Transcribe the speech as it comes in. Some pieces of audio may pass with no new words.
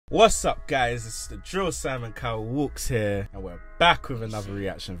What's up, guys? It's the Drill Simon Walkz here, and we're back with another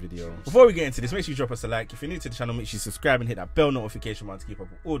reaction video. Before we get into this, make sure you drop us a like. If you're new to the channel, make sure you subscribe and hit that bell notification button to keep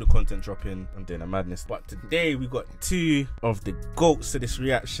up with all the content dropping. I'm doing a madness. But today we got two of the GOATs to this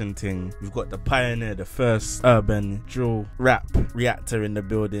reaction thing. We've got the pioneer, the first urban drill rap reactor in the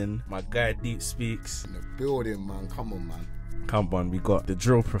building. My guy Deep Speaks. In the building, man. Come on, man. Come on, we got the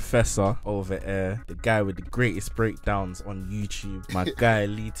drill professor over there, the guy with the greatest breakdowns on YouTube. My guy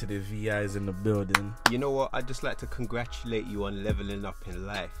LeeToTheVI is in the building. You know what? I'd just like to congratulate you on leveling up in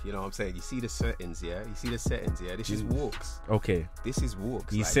life. You know what I'm saying? You see the settings, yeah? You see the settings, yeah? This is Walkz. Okay. This is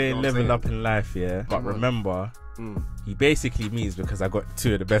Walkz. You say level up in life, yeah? But remember, he basically means because I got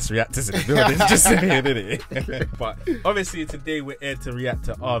two of the best reactors in the building. Just saying, innit? But obviously today we're here to react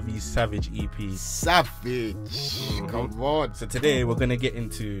to RV's Savage EP. Savage. Come on. So today we're gonna get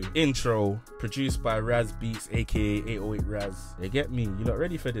into intro, produced by RAZZ Beats, aka 808 RAZZ. You get me? You not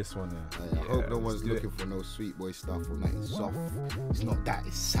ready for this one? Yeah? I hope no one's looking for no sweet boy stuff or nothing soft. It's not that.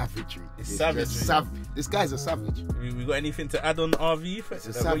 It's savagery. It's savagery. This guy's a savage. We got anything to add on RV?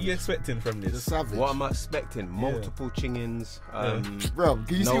 What are you expecting from this? It's a savage. What am I expecting? Multiple chingins. Bro,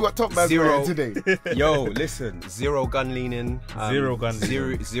 can you see what Top Man's wearing today? Yo, listen, zero gun leaning.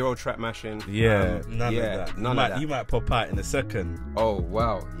 Zero trap mashing. Yeah, none of that. None of that. You might pop out in a second. Oh,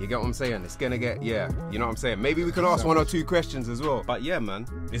 wow. You get what I'm saying? It's gonna get, you know what I'm saying? Maybe we can ask one or two questions as well. But yeah, man.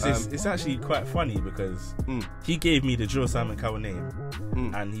 It's actually quite funny because he gave me the Drill Simon Cowell name.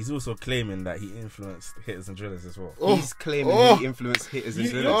 And he's also claiming that he influenced hitters and drillers as well. He's claiming he influenced hitters and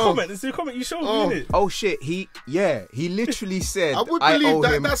drillers. It's the comment you showed me, innit? Oh shit, he literally said I would believe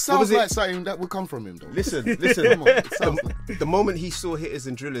that sounds like something that would come from him though. Listen, Come on, the moment he saw hitters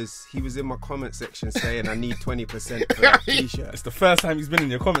and drillers, he was in my comment section saying I need 20% for that t-shirt. It's the first time he's been in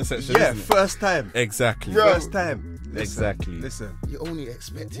your comment section, yeah, isn't it? first time. Exactly. First time. Exactly. Listen. You only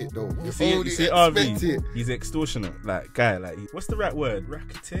expect it though. You see RV, he's extortionate, like guy, like what's the right word?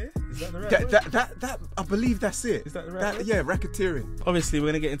 Racketeer? Is that the right word? That I believe that's it. Is that the right word? Yeah, racketeering. Obviously we're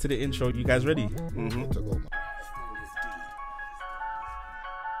gonna get into the intro. You guys ready?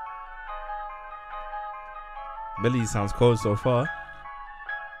 Billy sounds cold so far.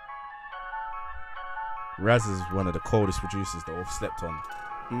 RAZZ is one of the coldest producers that we've slept on.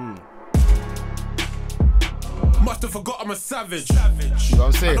 Must have forgot I'm a savage. You know what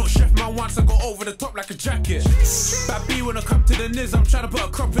I'm saying? I don't chef man once, I go over the top like a jacket. Bad B when I come to the niz, I'm trying to put a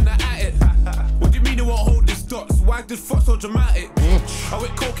crop in the attic. What do you mean it won't hold these dots? Why this fuck so dramatic? I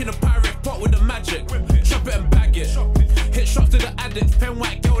went coke in a pirate pot with the magic. Chop it and bag it. Hit shots to the addict. Pen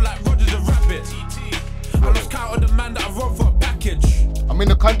white girl like Roger the Rabbit. I lost count of the man that I robbed for a package. I'm in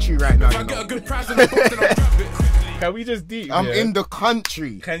the country right now. If I get a good price in the box, then I'll grab it. Can we just deep? I'm in the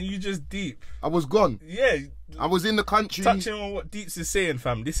country. Can you just deep? I was gone. Yeah. I was in the country. Touching on what Deeps is saying,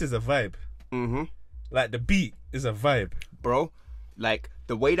 fam, this is a vibe. Like the beat is a vibe. Bro, like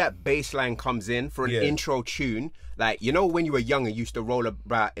the way that bass line comes in for an intro tune, like, you know when you were young and used to roll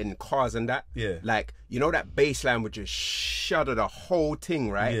about in cars and that? Yeah. Like, you know that bass line would just shudder the whole thing,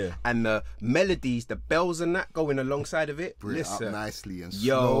 right? Yeah. And the melodies, the bells and that going alongside of it. Bring Listen. it up nicely and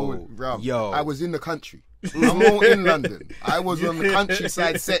Yo, slow. yo. I was in the country. I'm not in London. I was on the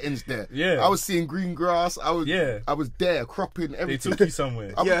countryside settings there. Yeah. I was seeing green grass. I was there cropping everything. They took you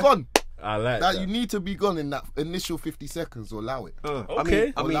somewhere. I was gone. I like that. You need to be gone in that initial 50 seconds. Allow it.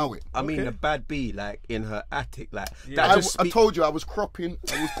 Okay. I mean the bad B, like in her attic, like I told you I was cropping.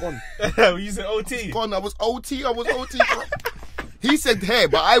 I was gone. You said OT. Gone. I was OT. He said hair,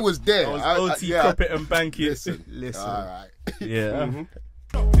 but I was there. I was OT, crop it and bank it. Listen. All right. Yeah.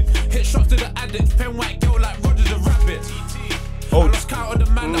 Hit shots to the addict. Pen white girl like Roger the Rabbit. I lost count of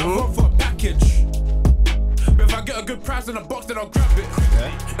the man that I robbed for a package. But if I get a good price in a box, then I'll grab it.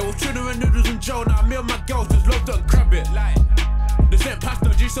 It was tuna and noodles and Joe. Now me and my girls just loved it and grab it. This ain't pasta,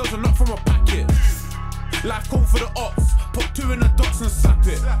 G-cells are not from a packet. Life call for the ops. Put two in the dots and slap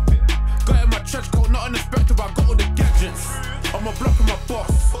it. Got in my trench coat, not unexpected, but I got all the gadgets. On my block and my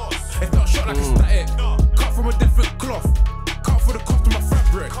boss. It's not shot like a static. Cut from a different cloth. Cut for the cost of my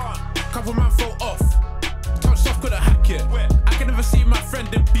fabric. Couple man fell off. Touch soft, couldn't hack it. I can never see my friend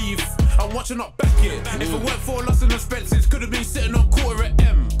in beef. I'm watching not back it. If it weren't for loss and expenses, could have been sitting on quarter at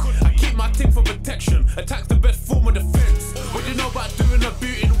M. I keep my team for protection. Attack's the best form of defense. What do you know about doing a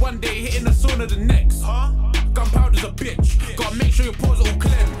boot in one day, hitting the sauna the next? Gunpowder's a bitch. Gotta make sure your pores are all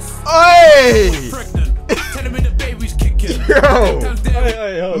cleansed. Hey! Pregnant. Telling me the baby's kicking.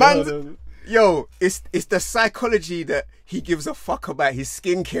 Man. Yo, it's the psychology that he gives a fuck about his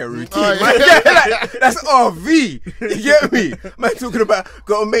skincare routine. Like, that's RV. You get me? Man talking about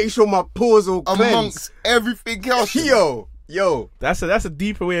gotta make sure my pores all cleansed. Amongst everything else. Yo, Yo, That's a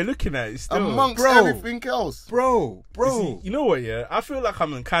deeper way of looking at it. Still. Amongst everything else. Bro. You know what? Yeah, I feel like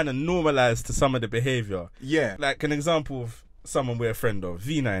I'm kind of normalized to some of the behavior. Yeah. Like an example of someone we're a friend of,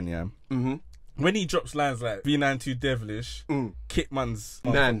 V9. Yeah. Mm-hmm. When he drops lines like V9 too devilish, kick man's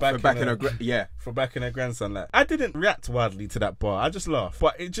Nan for backing her grandson. Like, I didn't react wildly to that bar. I just laughed.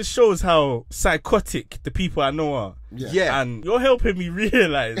 But it just shows how psychotic the people I know are. Yeah. And you're helping me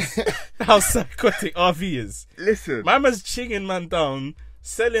realise how psychotic RV is. Listen. My man's chinging man down,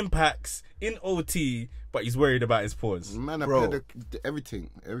 selling packs in OT, but he's worried about his pause. Man, I play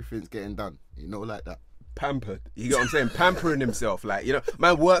everything's getting done. You know, like that. Pampered. You get what I'm saying? Pampering himself. Like, you know,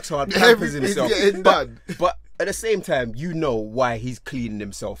 man works hard, pampers himself. But at the same time, you know why he's cleaning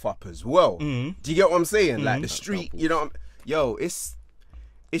himself up as well. Do you get what I'm saying? Like the street, you know, yo, it's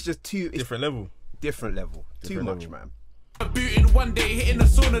just too different level. Too much, man. Booting one day, hitting the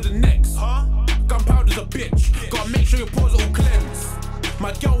sauna the next. Gunpowder's a bitch. Gotta make sure your pores all cleanse.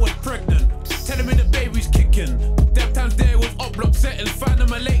 My girl was pregnant, telling me the baby's kicking. Them times there was uplock settings, finding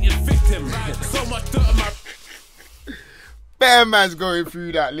my latent victim. So much dirt on my. Bear man's going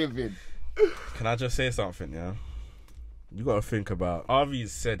through that living. Can I just say something, yeah? You gotta think about, RV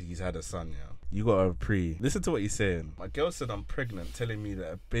said he's had a son, yeah? You gotta listen to what he's saying. My girl said I'm pregnant, telling me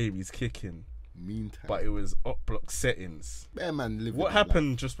that a baby's kicking. Meantime. But it was uplock settings. Bear man living. What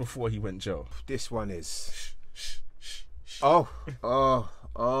happened just before he went jail? This one is... The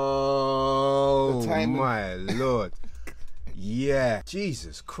my Lord. Yeah,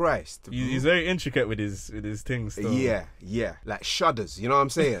 Jesus Christ. He's very intricate with his things still. Yeah, like shudders, you know what I'm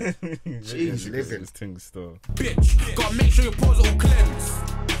saying? Jesus, his things still. Bitch, gotta make sure your pores all cleanse.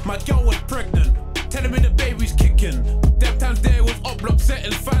 My girl was pregnant, telling me the baby's kicking. Them times there was uplock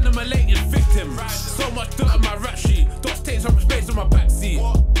settings, finding my latent victim. So much dirt on my rap sheet, dots take so much space on my backseat.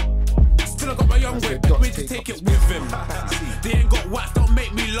 Still I got my young way, beg me to take it with him. They ain't got wax, don't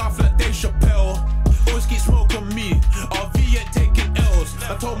make me laugh like Dave Chappelle. Always keep smoke on me, RV ain't taking L's.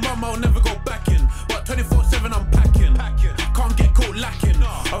 I told mum I'll never go back in, but 24/7 I'm packing. Can't get caught lacking,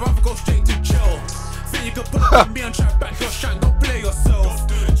 I'd rather go straight to jail. Think you can pull up on me and try back your shank, don't play yourself.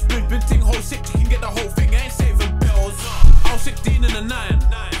 Sprimping ting, whole 6, you can get the whole thing, ain't saving bells. I was 16 in the 9,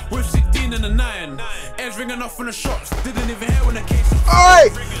 with 16 in the 9. Ends ringing off on the shots, didn't even hear when the case was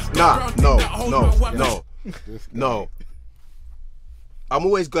No. I'm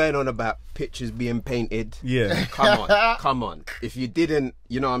always going on about pictures being painted. Yeah. Come on. If you didn't,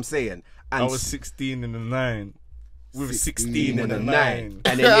 you know what I'm saying? And I was 16 in the 9. With 16 in the 9.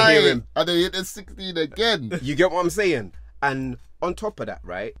 And then you hear him. And then you hit the 16 again. You get what I'm saying? And on top of that,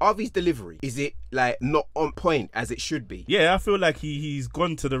 right? RV's delivery, is it like not on point as it should be? Yeah, I feel like he's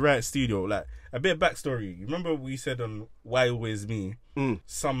gone to the right studio. Like, a bit of backstory. Remember we said on Why Always Me,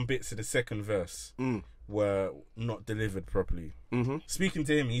 some bits of the second verse were not delivered properly. Speaking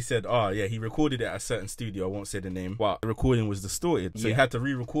to him, he said, he recorded it at a certain studio, I won't say the name, but the recording was distorted, so he had to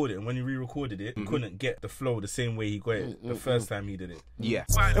re-record it, and when he re-recorded it, he couldn't get the flow the same way he got it the first time he did it. Yeah.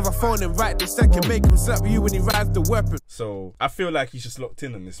 If I phone him right this second, make him slap you when he rides the weapon. So I feel like he's just locked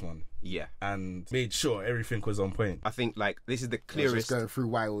in on this one. Yeah. And made sure everything was on point. I think like this is the I was clearest. just going through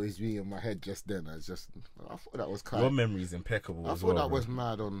Why Always Me in my head just then. I thought that was kind. Your memory's impeccable. I as thought well, that bro. was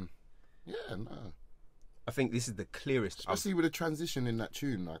mad on. Yeah, no. I think this is the clearest. Especially with the transition in that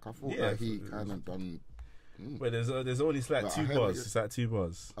tune, like I thought that he kind of done. Wait, there's only like 2 bars. It's like 2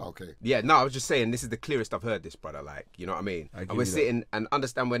 bars. Oh, okay. Yeah, no, I was just saying this is the clearest I've heard this, brother. Like, you know what I mean? And we're sitting and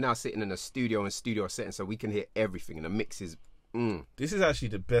understand we're now sitting in a studio setting, so we can hear everything, and the mix is. This is actually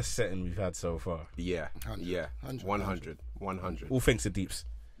the best setting we've had so far. Yeah, 100. All thanks to Deeps.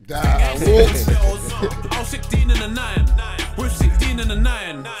 I was 16 in the 9, with 16 in the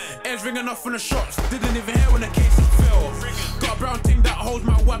 9. Ends ringing off on the shots, didn't even hear when the case fell. Got a brown thing that holds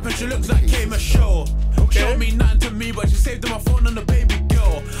my weapon, she looks like K Michelle. Showed me nothing to me, but she saved my phone on the baby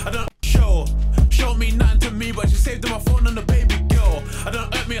girl. I don't show. Showed me nothing to me, but she saved my phone on the baby girl. I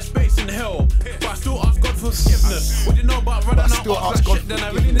don't earn me a space in hell, but I still ask God for forgiveness. What do you know about running out ops like shit? Then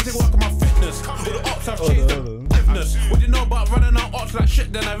I really need to work on my fitness. All the ops I've changed them. What do you know about running out ops like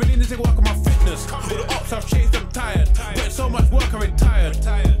shit? Then I really need to work on my fitness. All the ops I've chased, I'm tired. Putting so much work, I'm retired.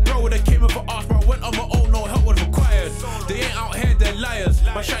 Bro, they came with an arse, bro. I went on my own, no help was required. They ain't out here, they're liars.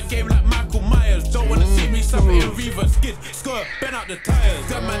 My shot game like Michael Myers. Don't wanna see me suffer in reverse. Skid, skirt, bend out the tires.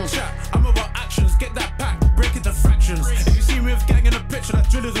 That man chat, I'm about actions. Get that pack, break it to fractions. If you see me with gang in a picture, that's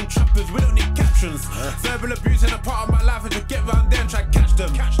drillers and trappers. We don't need captions. Verbal abuse in a part of my life, and to get round there and try to catch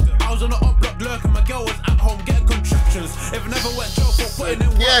them. I was on the up block lurking, my girl was at home getting contractions. If I never went jail for putting in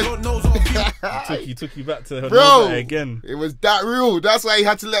work, God knows all of you. took you back to her bro again. It was that real. That's why he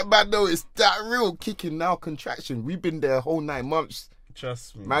had to let man know it's that real. Kicking now contraction. We've been there a whole 9 months.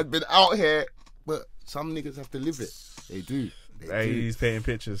 Trust me. Man's been out here, but some niggas have to live it. They do. He's painting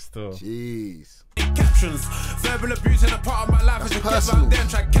pictures still. Jeez. Captions, verbal abuse in a part of my life. As a kid back then,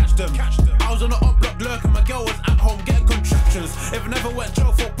 try catch them. I was on the up block lurking, my girl was at home getting contractions. If I never went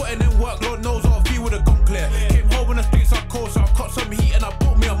jail for putting in work, Lord knows all of you would have gone clear. Came home when the streets are cold, so I caught some heat and I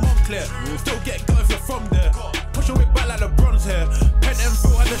bought me a Montclair. Still get good if you're from there. Push your way back like the bronze hair. Pen and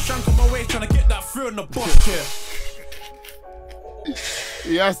Phil had the shank on my waist, trying to get that through in the boss chair.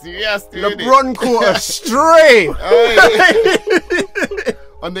 Yes. LeBron caught a stray.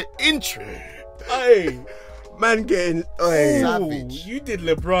 On the intro. Hey, Man getting savage. you did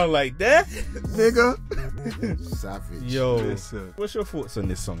LeBron like that, nigga. Savage. yo. Listen. What's your thoughts on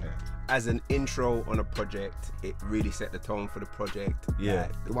this song here? As an intro on a project, it really set the tone for the project. Yeah.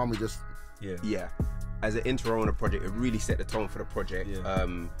 Like, The one we just. yeah. As an intro on a project, it really set the tone for the project. Yeah.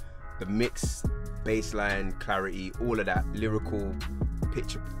 The mix, bassline, clarity, all of that lyrical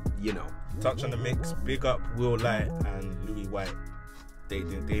picture, you know. Touch on the mix. Big up Will Light and Louis White.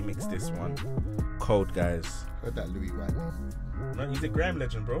 They mixed this one. Cold guys. Heard that Louis White name. No, he's a Graham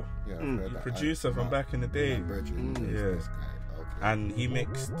legend, bro. Yeah, I've heard that. Producer from back in the day. Yeah. This guy. Okay. And he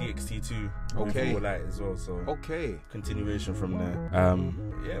mixed DXT2 Okay. with Will Light as well. So Okay. continuation from there.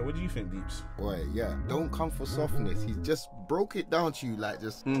 Yeah, what do you think, Deeps? Boy, yeah. Don't come for softness. He just broke it down to you like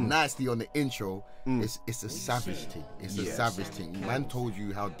just nicely on the intro. It's a savage thing. It's a savage thing. Man told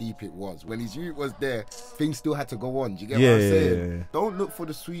you how deep it was. When his youth was there, things still had to go on. Do you get what I'm saying? Yeah. Don't look for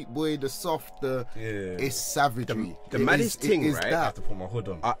the sweet boy, the soft, it's savagery. The maddest thing, right? I have to put my hood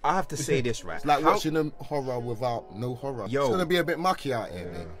on. I have to say this, right? It's like watching a horror without no horror. Yo. It's gonna be a bit mucky out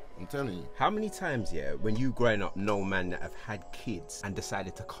here, man. I'm telling you. How many times, when you growing up, know man that have had kids and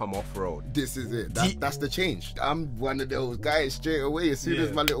decided to come off road? This is it. That's the change. I'm one of those guys straight away. As soon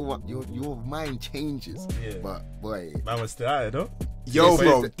as my little one, your mind changes. Yeah. But boy, Man was still out, though. Yo,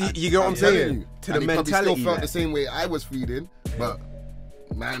 bro, Yes, you get what I'm telling saying? you. To And the he probably mentality, still felt like, the same way I was feeling, but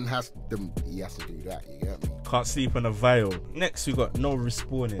man has them. He has to do that. You get me? Can't sleep on a vial. Next, we got No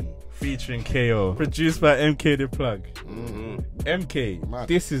Respawning featuring KO, produced by MKTHEPLUG. MK, Mad.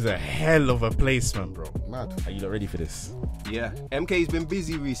 this is a hell of a placement, bro. Mad. Are you not ready for this? yeah. MK's been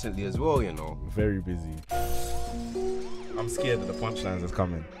busy recently as well, you know. Very busy. I'm scared that the punchlines is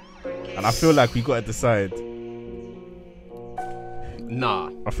coming, and I feel like we gotta decide.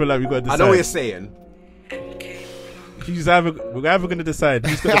 Nah. I feel like we gotta decide. I know what you're saying. We're either gonna decide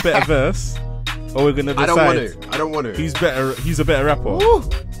who's got a better verse, or we're gonna decide I don't want to. who's better. Who's a better rapper?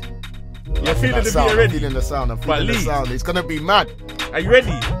 You're feeling the beat I'm already. feeling the sound. I'm But feeling the Lee- sound. It's gonna be mad. Are you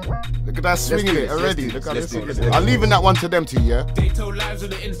ready? Look at that swinging do it this, already. let's do Look this, at let's this. do this, let's I'm do leaving that one to them two, yeah. They tell lives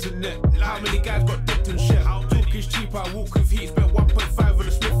on the internet. How many guys got dipped and shit? Talk is cheap, I walk with heat, spent 1.5 on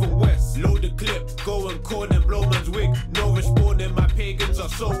the Smith and West. Load the clip, go and call them, blow man's wig. No responding, my pagans are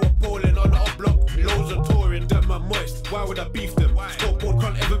so appalling. On the up block, loads of touring, them man moist. Why would I beef them? Scoreboard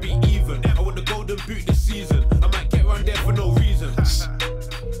can't ever be even. I want the golden boot this season. I might get round there for no reason.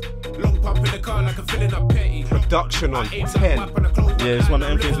 Long pump in the car like I'm filling up petty. Production on 10. Yeah, it's one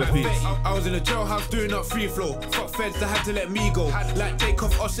of MK's beats. I was in a jailhouse doing up free flow. Fuck feds that had to let me go. Like take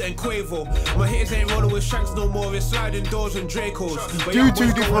off Offset and Quavo. My hitters ain't rolling with shanks no more. It's sliding doors and Dracos. But Do young two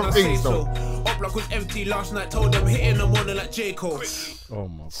boys go when different I say things, so. Up block was empty last night. Told them hitting them morning like J. Cole. Oh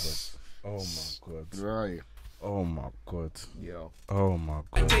my god. Oh my god. Right. Oh my god. Yo. Oh my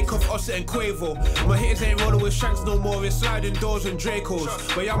god. Take off Offset and Quavo. My hitters ain't rolling with shanks no more. It's sliding doors and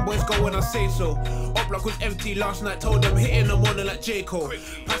Dracos. But young boys go when I say so. Up block was empty last night. Told them hitting them morning like J. Cole.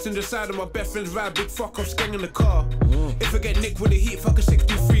 Passenger side of my best friend's ride. Big fuck off skeng in the car. If I get nicked with the heat, fuck a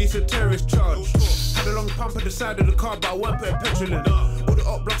 63. It's a terrorist charge. Had a long pump at the side of the car, but I won't put a petrol in. All the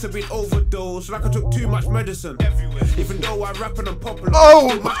up blocks have been overdosed. Like I took too much medicine. Even though I rap and I'm popular.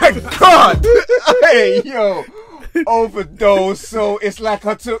 Oh my god! Hey, yo. Overdose, so it's like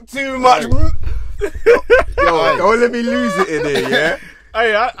I took too much. Yo, don't let me lose it in here, yeah?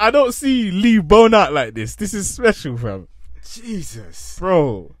 Hey, I don't see Lee bone out like this. This is special, fam. Jesus.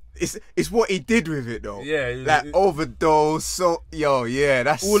 Bro. It's what he did with it though. Yeah, like overdose. So yeah,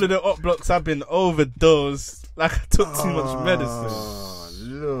 that's all of the up blocks have been overdosed. Like I took too much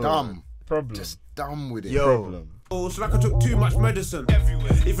medicine. Look. Dumb. Problem. Just dumb with it. Problem. It's like I took too much medicine.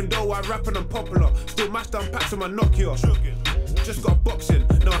 Even though I rap and I'm popular, still mashed down packs on my Nokia. just got boxing.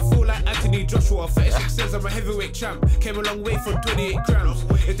 Now I feel like Anthony Joshua. 36 says I'm a heavyweight champ. Came a long way from 28 grams.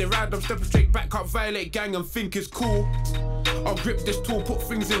 If they ride, I'm stepping straight back, can't violate gang and think it's cool. I'll grip this tool, put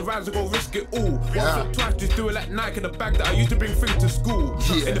things in rounds and go risk it all. Once or twice, just do it like Nike in the bag that I used to bring things to school.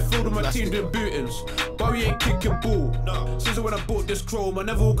 In the field of my team doing bootings, but we ain't kicking ball. Since when I bought this chrome, I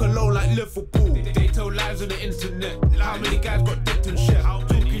never walk alone like Liverpool. They tell lies on the internet. How many guys got dipped and shit?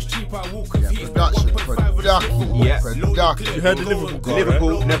 Talking's cheap, I walk with heat. Production. You heard the Liverpool guy,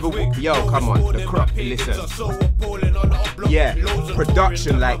 Liverpool right? never. Yo, come on, the crop. Listen. Yeah,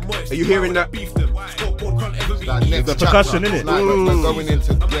 production. Like, are you hearing that? Like next The percussion, innit? Like we're going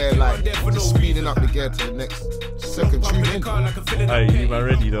into gear, like just speeding up the gear to the next second tune in. Hey, you man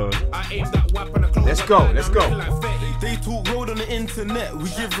ready though? Let's go, let's go. They talk road on the internet. We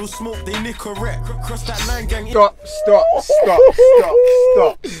give real smoke, they nick a wreck. Cross that line gang. Stop.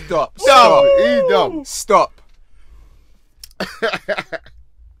 He's dumb. Stop.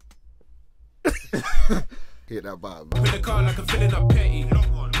 Hit that button. In the car like I'm feeling up petty.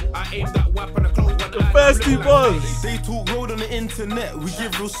 I aim that weapon and close one eye. First two bars. They talk road on the internet. We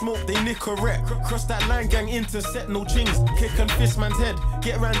give real smoke, they nick a wreck. Cross that line gang intercept, no chings. Kick and fist man's head.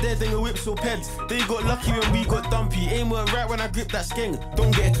 Get round there, then you whip so peds. They got lucky when we got dumpy. Aim weren't right when I grip that skeng.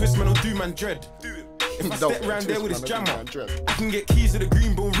 Don't get a twist, man, I'll do man dread. If I step round there with this jammer, I can get keys to the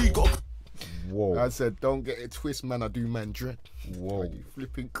green bone. We got. Whoa. I said, don't get it twist, man. I do man dread. Whoa. You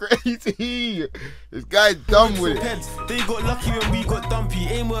flipping crazy. This guy's done with it. They got lucky when we got dumpy.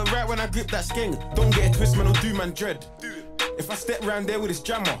 Aim weren't right when I grip that skeng. Don't get a twist, man, I'll do man dread. If I step round there with this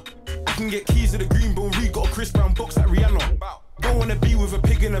jammer, I can get keys to the green bone. We got a Chris Brown box like Rihanna. Don't wanna be with a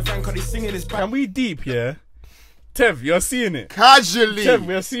pig in a van, cause they singing his back. Can we deep, yeah? Tev, you're seeing it. Casually. Tev,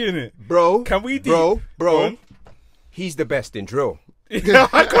 we're seeing it. Bro. Can we deep? Bro. He's the best in drill. I can't He's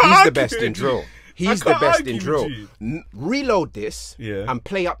the argue best with in drill. you. He's I the can't best argue in with drill. you. Reload this Yeah. and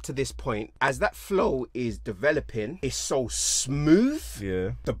play up to this point. As that flow is developing, it's so smooth.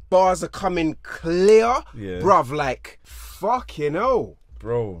 Yeah. The bars are coming clear. Yeah. Bruv, like, fucking hell.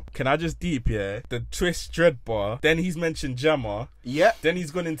 Bro, can I just deep, yeah? The twist dread bar. Then he's mentioned Jammer. Yep. Then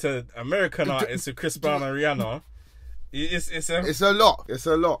he's gone into American artists with Chris Brown and Rihanna. It's a lot. It's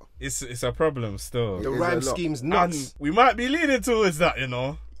a lot. It's a problem still. The It is rhyme a lot. scheme's And nuts. we might be leaning towards that, you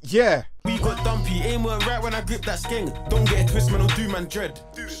know. Yeah. We got dumpy, aim weren't right when I grip that skeng. Don't get a twist, man, I'll do man dread.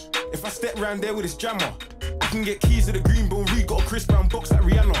 If I step round there with this jammer, I can get keys to the green bone. We got a Chris Brown box like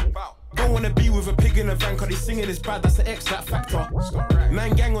Rihanna. Don't wanna be with a pig in a van, cause they singing is bad, that's the X, that factor.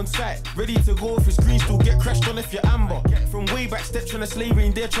 Man gang on site, ready to go if it's green, still get crashed on if you're amber. From way back, step trying to slavery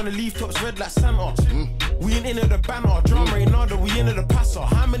and they're trying to leave tops red like Santa. We ain't into the banner, drama ain't nada, we into the passer.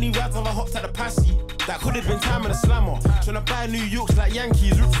 How many rads have I hopped at the passy? That could have been time in a slammer. Trying to buy New Yorks like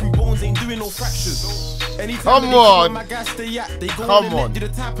Yankees, rip through bones, ain't doing no fractures. Anytime Come they come on. my gas stay at, they go Come on the net, on. do the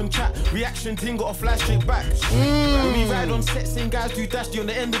tap and chat. Reaction team got a flash straight back. When we ride on set, same guys do dash, on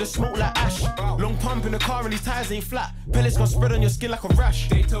the end of the smoke like ash. Long pump in the car and these tires ain't flat. Pellets gonna spread on your skin like a rash.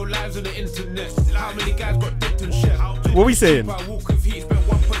 They tell lies on the internet. How many guys got dipped and shit? What we saying? What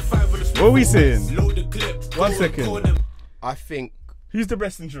we saying? 1 second. I think Who's the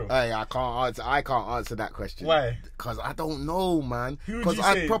best in drill? Hey, I can't answer that question. Why? Because I don't know, man. Who would Because you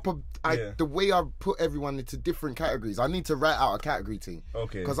I say? Yeah. the way I put everyone into different categories, I need to write out a category thing.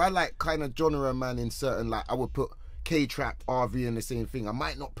 Okay. Because I like kind of genre, man, in certain, like, I would put K-Trap, RV in the same thing. I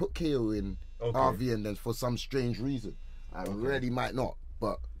might not put KO in RV and then for some strange reason. I really might not.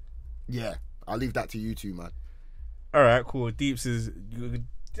 But, yeah, I'll leave that to you two, man. All right, cool. Deeps is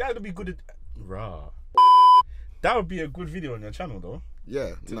that would be good. That would be a good video on your channel, though.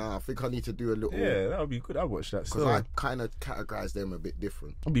 Yeah, I think I need to do a little... Yeah, that would be good. I'll watch that. Because I kind of categorize them a bit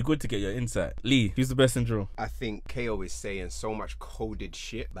different. It'd be good to get your insight. Lee, who's the best in drill? I think KO is saying so much coded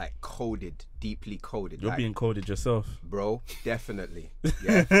shit, like coded, deeply coded. You're like, being coded yourself. bro, definitely.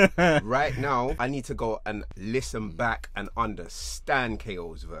 Yeah. Right now, I need to go and listen back and understand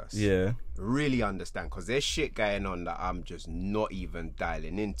KO's verse. Yeah. Really understand, because there's shit going on that I'm just not even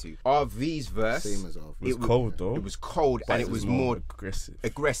dialing into. RV's verse, Same as RV. It was cold, though. It was cold and it was more aggressive.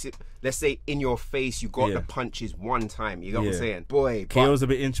 Let's say in your face, you got the punches one time. You know what I'm saying? Boy, KO's a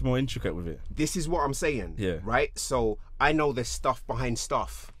bit more intricate with it. this is what I'm saying. Yeah. Right? So I know there's stuff behind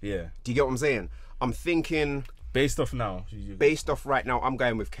stuff. Yeah. Do you get what I'm saying? I'm thinking, Based off now. based off right now, I'm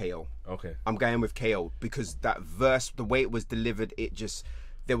going with KO. Okay. I'm going with KO because that verse, the way it was delivered, it just,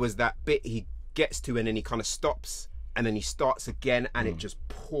 there was that bit he gets to and then he kind of stops and then he starts again, and it just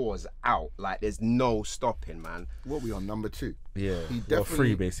pours out like there's no stopping, man. What we on, number 2? Yeah, he definitely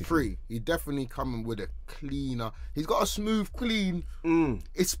 3 basically. 3. He definitely coming with a cleaner. He's got a smooth, clean.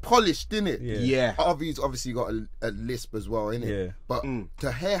 It's polished, innit? Yeah. RV's obviously got a lisp as well, innit? Yeah. But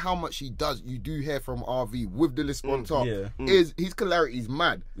to hear how much he does, you do hear from RV with the lisp on top. Yeah. Is his clarity is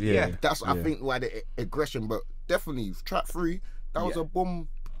mad. Yeah. That's I think why the aggression. But definitely track 3. That was a bomb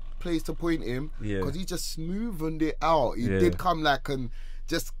place to point him, because he just smoothened it out. He did come like and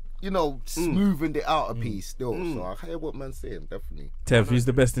just, you know, smoothened it out a piece still. So I hear what man's saying, definitely. Tev, who's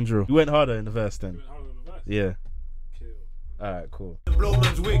the best in drill? You went harder in the verse then. Yeah. Alright, cool.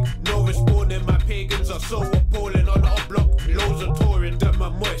 Blowman's wig, no responding. My pagans are so appalling. On the block, loads of touring. Them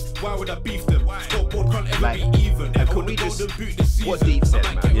man moist. Why would I beef them? Scoreboard can't ever be even. Can we just, what Deep said,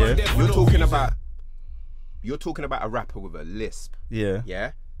 man? You're talking about a rapper with a lisp.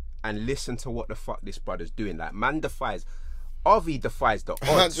 Yeah. And listen to what the fuck this brother's doing. Like, man defies, RV defies the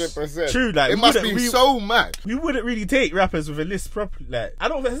odds. 100%. True, like, it must be so mad. We wouldn't really take rappers with a list properly. Like, I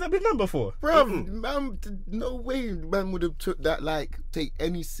don't. Has that been done before? Bro, man, no way man would have took that, like, take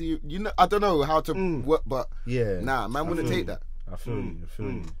any serious. You know, I don't know how to work, but nah, man wouldn't take that. I feel you. I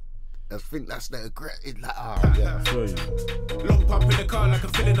feel you. I think that's the aggressive. Like, I feel you. Long pump in the car like a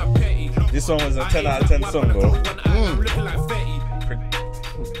filling up petty. This song was a 10 out of 10 song, bro. Looking like Fetty.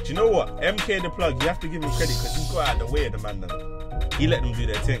 Do you know what? MKTHEPLUG, you have to give him credit because he got out of the way of the man. Then he let them do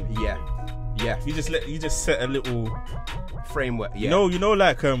their thing. Yeah. You just set a little framework. Yeah. You know,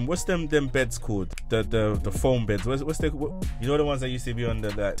 like what's them beds called? The foam beds. What's the you know the ones that used to be on the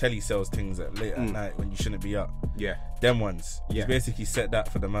like, telecells things at late at night when you shouldn't be up. Yeah. Them ones. He's basically set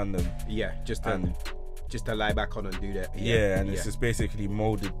that for the man. Then. Yeah. Just to lie back on and do that. Yeah, and it's just basically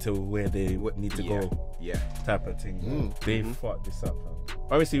molded to where they need to go. Yeah. Type of thing. They fucked this up, man.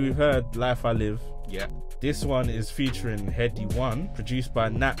 Obviously, we've heard Life I Live. Yeah. This one is featuring HEADIE 1, produced by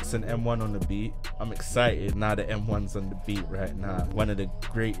NATZ and M1 on the beat. I'm excited now that M1's on the beat right now. One of the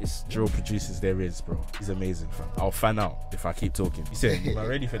greatest drill producers there is, bro. He's amazing, fam. I'll fan out if I keep talking. You said, am I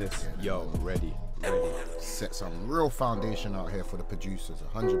ready for this? Yo, ready. Set some real foundation out here for the producers,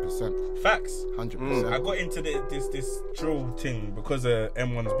 100%. Facts. 100%. I got into this drill thing because of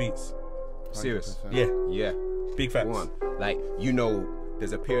M1's beats. Serious? 100%. Yeah. Big facts. Like, you know,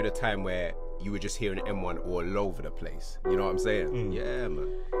 there's a period of time where you were just hearing M1 all over the place. You know what I'm saying? Yeah, man.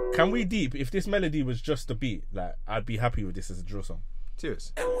 Can we deep? If this melody was just a beat, like, I'd be happy with this as a drill song.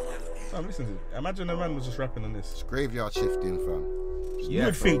 Serious? Fam, listen to it. Imagine a man was just rapping on this. It's graveyard shifting, fam. You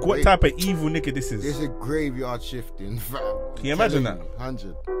would think what type of evil nigga this is. This is graveyard shifting, fam. Can you imagine that?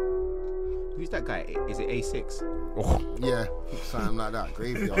 100. Who's that guy? Is it A6? Oh. Yeah, something like that.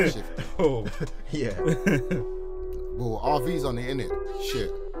 Graveyard shifting. Oh. Yeah. Well, RV's on it, innit?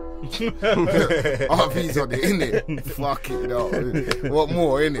 Shit. RV's on it, innit? Fuck it, no. What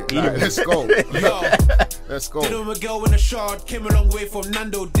more, innit? Like, let's go. Let's go. Did a girl in a shard, came a long way from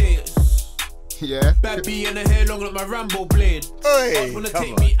Nando days. Yeah. Bad B and her hair long like my Rambo blade. Hey, wanna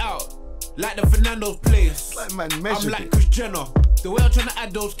take me out, like the Fernando's place. Like, man, I'm like Kris Jenner, the way I'm trying to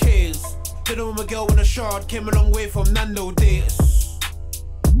add those K's. Did a girl in a shard, came a long way from Nando days.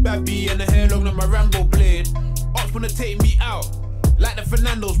 Bad B and her hair long like my Rambo blade. Ops wanna take me out, like the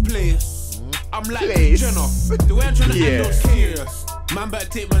Fernando's place. I'm like Kris Jenner, the way I'm trying to add those K's. Man better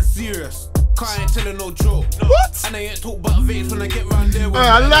take man serious. I ain't telling no joke. What? And I ain't talk about vapes when I get round there.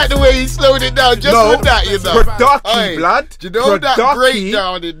 I like the way he slowed it down just with that, you know. Producky, blood. Do you know that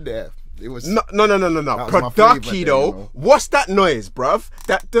breakdown in there? It was no. Producky though. What's that noise, bruv?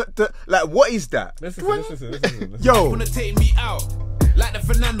 That like what is that? Listen. Yo, wanna take me out like the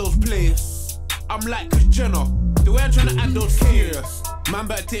Fernando's place. I'm like Kris Jenner, the way I'm trying to add those serious. Man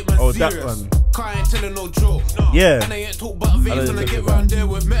better take man serious. That one. I ain't telling no joke. Yeah. And I ain't talk about vapes when I get round there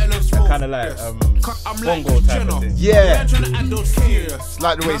with metal and smoke. Kind of like I'm like bongo type of thing. Yeah. I'm trying to add those serious.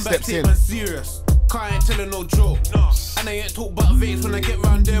 Like the way he steps in. Serious. I ain't telling no joke. And I ain't talk about vapes when I get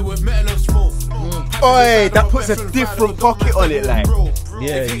round there with metal and smoke. Oi, that puts a different pocket on it, like.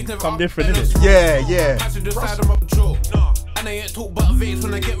 Yeah, you come different, innit? Yeah. And I ain't talk about vapes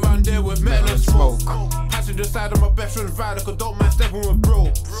when I get round there with metal and smoke. Passenger side of my best friend's rider, cause don't mind stepping with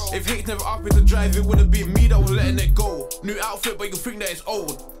bro. If Hicks never asked me to drive, it wouldn't be me that was letting it go. New outfit, but you think that it's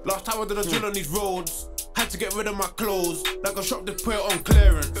old. Last time I did a drill on these roads, had to get rid of my clothes, like a shop to put it on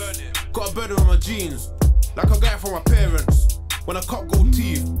clearance. Got a burden on my jeans, like I got it from my parents. When I cop gold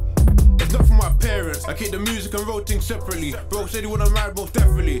teeth, it's not for my parents. I keep the music and roll things separately. Bro said he wouldn't ride most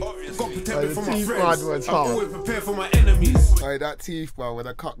definitely. Got protect me from my friends. I'm always prepared for my enemies. Alright, that teeth, man, when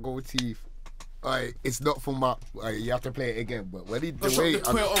I cut gold teeth. Alright, it's not for my. Alright, you have to play it again, but when he the way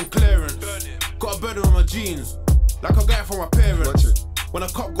put it on clearance. Got a burden on my jeans, like I got it from my parents. When I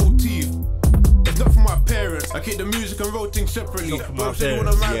cut gold teeth, it's not from my parents. I keep the music and roll things separately. Bro said you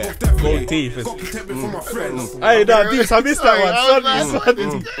wanna ride both definitely. Gold teeth. Got protect me from my friends. Hey, nah, Deeps, I missed that one.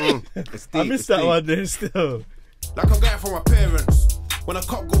 I missed that one there still. Like I got it from my parents. When I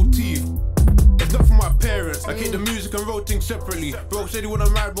cut gold teeth, it's not from my parents. I keep the music and roll things separately. Bro said he wanna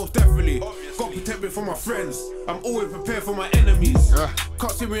ride both definitely. Got protect me from my friends. I'm always prepared for my enemies.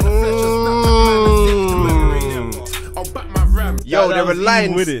 Can't see me in the flesh, just snap that man and save it to memory. I'll back my ram. Yo, there are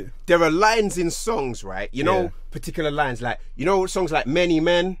lines. There are lines in songs, right? You know, particular lines, like, you know, songs like Many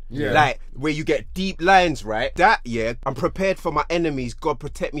Men, like where you get deep lines, right? That, I'm prepared for my enemies. God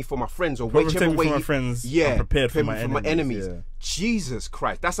protect me for my friends, or whichever way. My friends, I'm prepared for my enemies. Jesus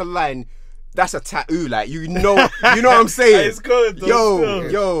Christ, that's a line. That's a tattoo, like, you know what I'm saying? It's good, though,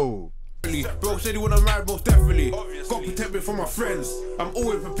 yo. Bro said he wanna ride both definitely. God protect me from my friends. I'm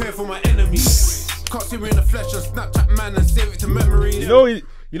always prepared for my enemies. Can't see me in the flesh and Snapchat man and save it to memories.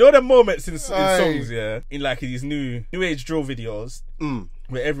 You know the moments in songs, in like these new age drill videos,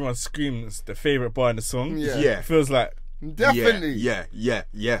 where everyone screams the favorite bar in the song. It feels like. Definitely. Yeah.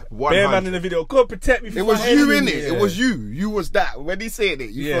 Bear man in the video, God protect me from my enemies. It was you in it. Yeah. It was you. You was that. When he said it,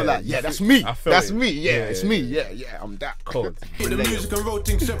 you feel like, that's me. That's me. Yeah, it's me. Yeah, I'm that. Cold. Keep the music and roll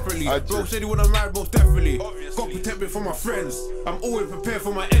things separately. Bro said he wanna ride both definitely. God protect me from my friends. I'm always prepared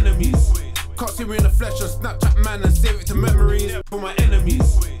for my enemies. Can't see me in the flesh and Snapchat man and save it to memories. For my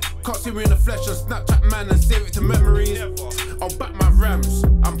enemies. Can't see me in the flesh and Snapchat man and save it to memories. I'll back my rams.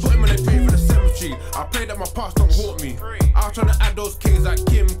 I'm putting when they pay for the cemetery. I pray that my past don't haunt me. I was trying to add those K's like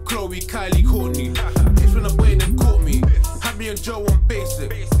Kim, Chloe, Kylie, Courtney. It's when the way they caught me. Had me and Joe on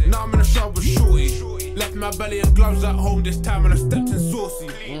basic. Now I'm in the shop with Shorty. Left my belly and gloves at home this time and I stepped in saucy.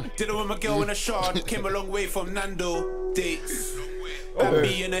 Did it with my girl in a shard. Came a long way from Nando. Dates. And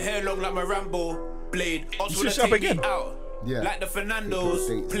me in the hair long like my Rambo. Blade. Also wanna take me out. Like the Fernando's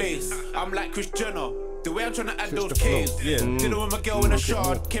place. I'm like Kris Jenner. The way I'm trying to add those K's. Did it with my girl in a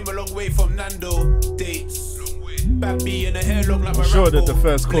shard. Came a long way from Nando. Dates. Bad B in the hair long like my sure Rambo. that the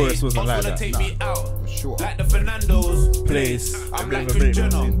first chorus wasn't like that. Take me out. Like the Fernando's place. I'm like Kris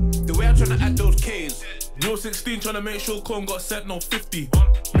Jenner. The way I'm trying to add those K's. 016 trying to make sure Con got set, no 50.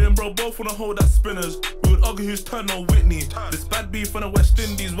 Me and bro both wanna hold that spinners. We would argue who's turn, no Whitney. This bad beef from the West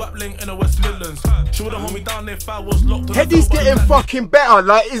Indies, Wappling in the West Midlands. She would've hold me down if I was locked on. Headie's getting fucking better.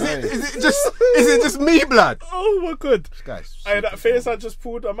 Like, is it just me, blood? Oh my god. Hey, that face I just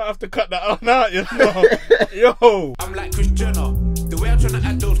pulled, I might have to cut that out now, you know. Yo. I'm like Kris Jenner. The way I'm trying to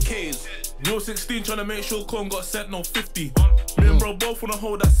add those K's. 016 trying to make sure Con got set, no 50. Me and bro both wanna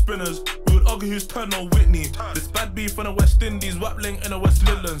hold that spinners. We would argue who's turn, no Whitney. This bad beef from the West Indies, Wappling in the West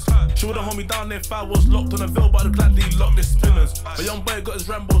Midlands. She would've hold me down if I was locked on a veil, but I'd gladly lock this spinners. A young boy got his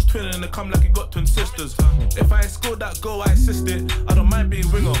Rambo's twin and they come like he got twin sisters. If I ain't scored that goal, I assist it. I don't mind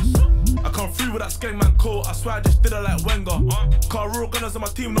being winger. I come through with that skengman coat. I swear I just did it like Wenger. Car real gunners on my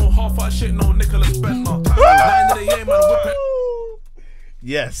team, no half-out shit, no Nicholas Bentner.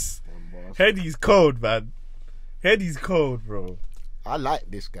 Yes. Headie's cold, man. Headie's cold, bro. I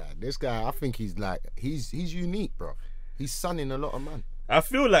like this guy. This guy, I think he's unique, bro. He's sunning a lot of man. I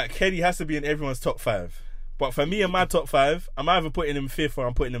feel like Headie has to be in everyone's top 5. But for me and my top 5, I'm either putting him 5th or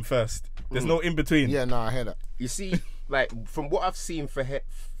I'm putting him 1st. There's no in between. Yeah, no, I hear that. You see, like, from what I've seen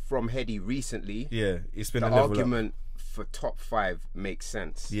from Headie recently, it's been the a level argument for top 5 makes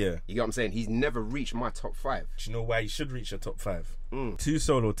sense. Yeah. You get what I'm saying? He's never reached my top 5. Do you know why he should reach your top 5? 2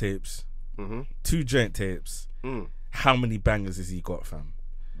 solo tapes, 2 joint tapes. How many bangers has he got, fam?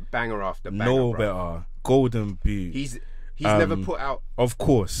 Banger after banger. No bro. better. Golden Boot. He's never put out. Of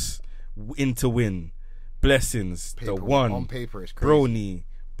course. Into Win. Blessings. Paper, the One. on paper, it's crazy. Brony.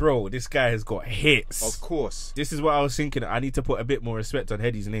 Bro, this guy has got hits. Of course. This is what I was thinking. I need to put a bit more respect on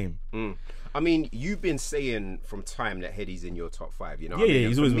Headie's name. I mean, you've been saying from time that Headie's in your top 5, you know? Yeah,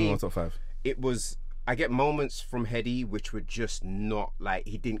 he's always been in my top 5. It was, I get moments from Headie which were just not like,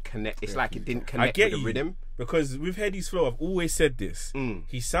 he didn't connect. It's like it didn't connect with the rhythm. Because with Headie's flow, I've always said this.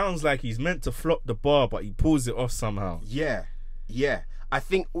 He sounds like he's meant to flop the bar, but he pulls it off somehow. Yeah. I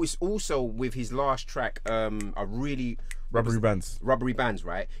think it's also with his last track, Rubbery Bands,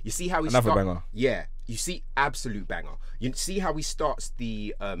 right? You see how he Another banger. Yeah. You see, absolute banger. You see how he starts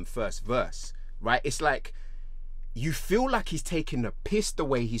the first verse, right? It's like, you feel like he's taking the piss the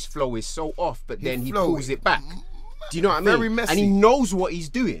way his flow is so off, but then he pulls it back. Do you know what I mean? Very messy. And he knows what he's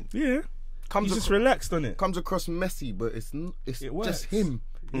doing. Yeah. He's just relaxed on it. Comes across messy, but it's just him.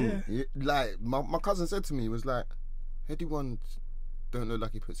 Yeah. Like, my cousin said to me, he was like, Headie One don't look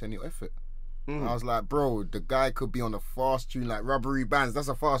like he puts any effort. I was like, bro, the guy could be on a fast tune like Rubbery Bands. That's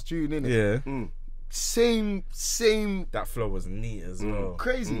a fast tune, innit? Yeah. same. That flow was neat as well.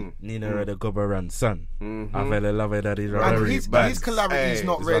 Crazy. Nina the Gobaran son. I fell in love with that. And his calarity's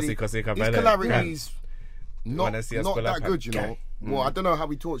not ready. His calarity's not that good, you know. Well, I don't know how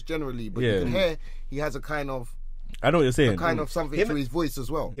he talks generally, but you can hear he has a kind of. I know what you're saying. A kind of something to his voice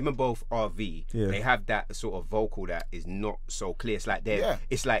as well. Him and both RV, they have that sort of vocal that is not so clear. It's like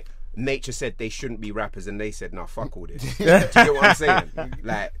it's like Nature said they shouldn't be rappers, and they said, "Nah, fuck all this." Do you get what I'm saying?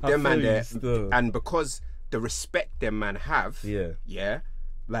 Like them man there, and because the respect them man have,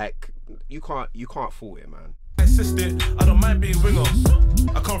 like you can't fault it, man. I don't mind being winger.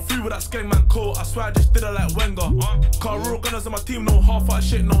 I come through with that skeng man coat. I swear I just did it like Wenger. Car real gunners on my team, no half-out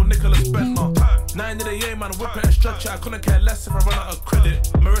shit, no Nicholas Bentner. 9 in the year, man, whipping and stretch it. I couldn't care less if I run out of credit.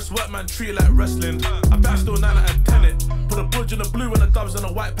 My wrist work, man, treat it like wrestling. I bet I still 9 out of 10 it. Put a budge in the blue and the dubs and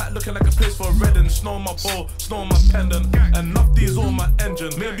a white pack looking like a place for a redding. Snow on my bow, snow on my pendant. Enough these on my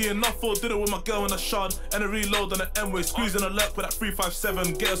engine. Maybe enough for did it with my girl in a shard. And a reload on an M-way. Squeezing a lurk with that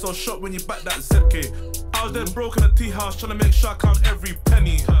 357. Get us all shot when you back that ZK. I was dead broke in a tea house trying to make sure I count every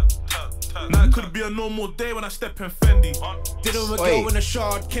penny. Now it could be a normal day when I step in Fendi. Did it with a girl in a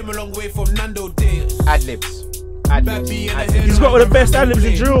shard, came a long way from Nando days. Ad-libs. He's got all the best ad-libs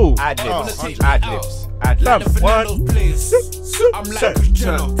in drill. Ad-libs. I'm like Kris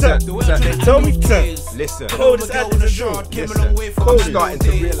Jenner. Tell me, listen. Coldest ad-libs in drill. I'm starting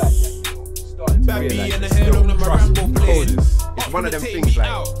to realise that. It's one of them things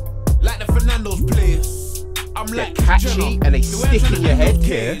like the Fernando's place. I'm like catchy and they stick in your head.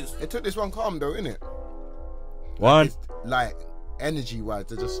 It took this one calm though, innit? One. Like energy wise,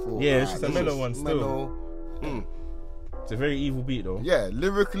 they just thought. Yeah, it's just a mellow one still. Mellow. It's a very evil beat though. Yeah,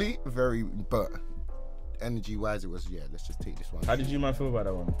 lyrically very, but energy wise it was, let's just take this one. How did you man feel about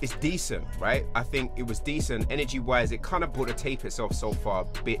that one? It's decent, right? I think it was decent. Energy wise, it kind of brought the tape itself so far a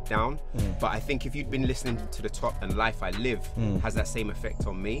bit down. But I think if you'd been listening to the top and Life I Live has that same effect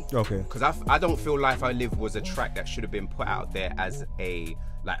on me. Okay. Because I don't feel Life I Live was a track that should have been put out there as a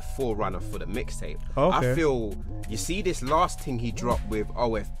like forerunner for the mixtape. Okay. I feel, you see this last thing he dropped with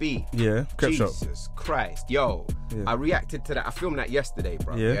OFB. Yeah, Crep Shop. Jesus Christ, yo. I reacted to that. I filmed that yesterday,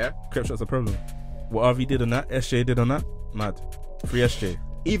 bro. Yeah. Crep Shop's a problem. What RV did on that, SJ did on that, mad. Free SJ.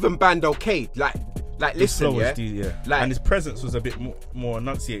 Even Bando K, like listen, and his presence was a bit more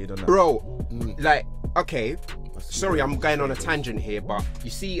enunciated on that. Bro, like, okay, sorry, I'm going on a tangent here, but you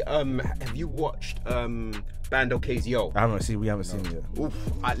see, have you watched Bando K's Yo? We haven't seen it yet. Oof,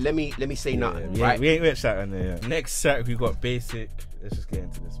 let me say nothing, yeah, right? We ain't watched that on there yet. Next track we got Basic. Let's just get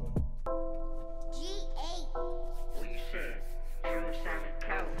into this one.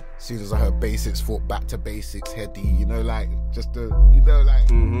 As soon as I heard Basics, thought back to Basics, HEADIE, you know, like, just the, you know, like.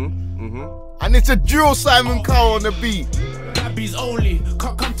 And it's a drill Simon Cowell on the beat. ABZY only,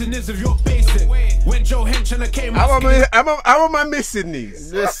 can't come to NATZ if you're basic. When Joe Henchner came out. How am I missing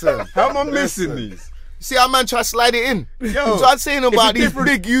these? Listen. How am I missing these? See how man try to slide it in. Yo, so I'm saying about these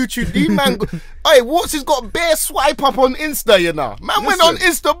big YouTube, these man. Hey, Walkz has got bare swipe up on Insta, you know. Man went on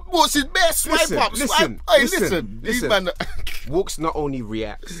Insta, Walkz his bare swipe up. Listen. These man. Walkz not only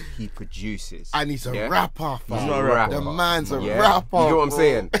reacts, he produces. And he's a rapper. He's not a rapper. The man's a rapper. You know what I'm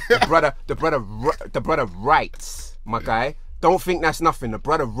saying? The brother writes, my guy. Don't think that's nothing. The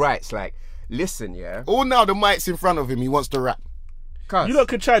brother writes, like, listen, All now the mic's in front of him, he wants to rap. You lot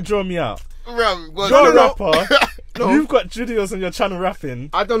could try to draw me out. You're a rapper. You've got videos on your channel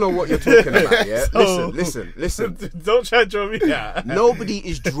rapping. I don't know what you're talking about, Listen. Don't try to draw me out. Nobody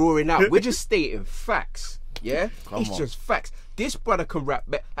is drawing out. We're just stating facts, It's just facts. This brother can rap.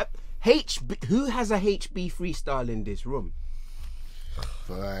 Who has a HB freestyle in this room?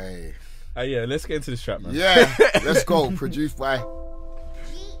 Boy. Yeah, let's get into this track, man. Yeah, let's go. Produced by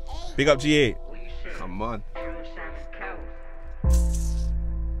Big up G8. Come on.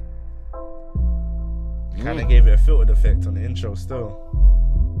 Kinda gave it a filtered effect on the intro still.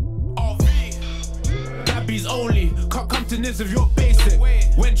 ABZY only, can't come to NATZ if you're basic.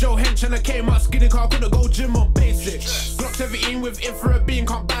 When Joe Henchner came out, skinny car, couldn't go gym on basic. Glock 17 with infrared beam,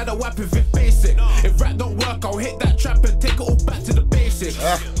 can't buy the weapon if it's basic. If rap don't work, I'll hit that trap and take it all back to the basics.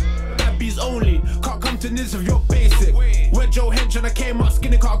 ABZY only, can't come to NATZ if you're basic. When Joe Henchner came out,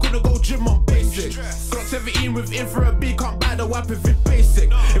 skinny car, couldn't go gym on basic. Glock 17 with infrared beam, can't buy the weapon if it's basic.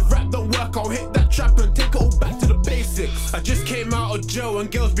 If rap don't work, I'll hit that trap and take it all back to the basics. I just came out of jail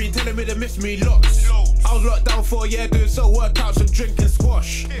and girls been telling me they miss me lots. I was locked down for a year doing so workouts and drinking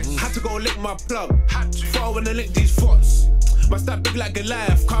squash. Had to go lick my plug, far when I lick these thoughts. My stab big like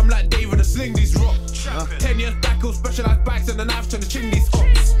Goliath, calm like David and sling these rocks. 10 years back, it was specialized bikes and the knife trying to chin these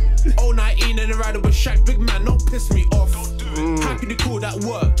ops. 019 and the rider with Shaq, big man, don't piss me off. How can you call that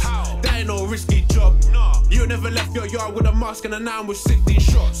work? That ain't no risky job. You never left your yard with a mask and a 9 with 16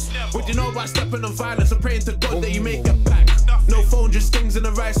 shots. What do you know about stepping on violence and praying to God that you make it back? No phone, just things in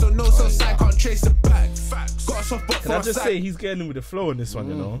the rice, so no side can't chase it back. Got a soft butt. Can I just say he's getting in with the flow on this one,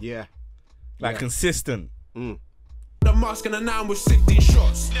 you know? Yeah. Like consistent. The mask and a 9 with 16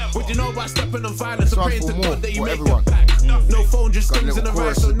 shots. What do you know about stepping on violence and praying to God that you make it back? No phone, just things in the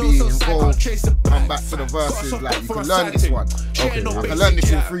rice, so no side can't chase it back. Come back to the verses, like you can learn this one. Okay, I can learn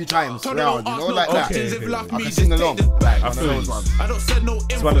this in 3 times round, you know, like that. I can sing along. Like, I feel I don't send no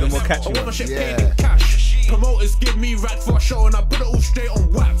info. It's one of the more catchy ones. Yeah. Cash. Promoters give me rat for a show and I put it all straight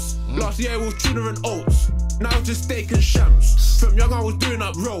on WAPS. Last year it was tuna and oats. Now it's just steak and shams. From young I was doing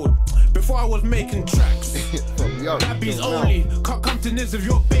up road. Before I was making tracks. Abby's only. Can't come to NATZ if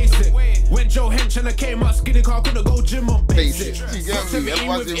you're basic. When Joe Hench and I came out skinny car, couldn't go gym on basic. You get me?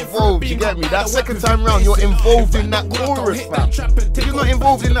 Everyone's involved, you get me? That second time round, you're involved in that chorus, fam. If you're not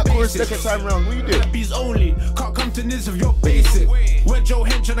involved in that chorus second time round, what you do? Abby's only. Can't come to NATZ if you're basic. When Joe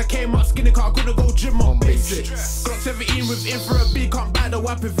Hench and I came out skinny car, couldn't go gym on basic. Glock 17 with infrared B, can't buy the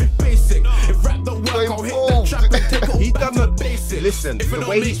WAP if it's basic. If rap don't work, I'll hit that trap and take it all back to basic. Listen, the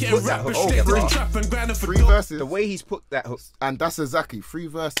way he's put that hook, 3 verses. the way he's put that hook, and that's exactly 3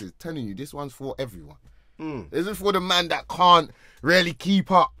 verses. Telling you, this one's for everyone. This is for the man that can't really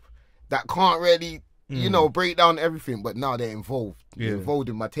keep up, that can't really, you know, break down everything. But now they're involved. You're involved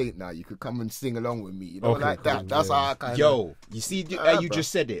in my tape now. You could come and sing along with me. You know, like that. That's how I kind of. Yo, you see, you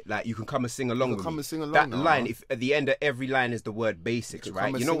just said it. Like you can come and sing along with me. That line, if at the end of every line is the word basics,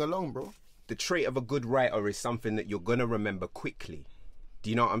 right? You know, sing along, bro. The trait of a good writer is something that you're gonna remember quickly. Do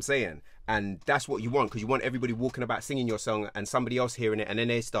you know what I'm saying? And that's what you want, because you want everybody walking about singing your song and somebody else hearing it, and then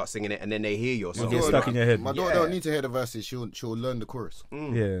they start singing it, and then they hear your song. Get stuck in your head. My daughter don't need to hear the verses. She'll learn the chorus.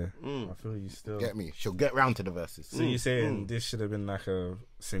 Yeah, I feel you still. Get me? She'll get round to the verses. So you're saying this should have been like a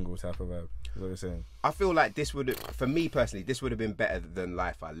single type of vibe? Is what you're saying? I feel like this would, for me personally, this would have been better than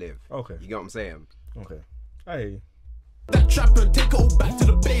Life I Live. Okay. You get what I'm saying? Okay. I hear you. That trap and take it all back to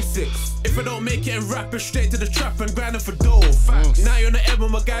the basics. If I don't make it and rap it straight to the trap and grinding for dough. Now you're on the ebb with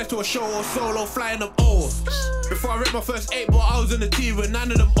my guys to a show or solo flying them O's. Before I ripped my first 8 ball, I was in the T with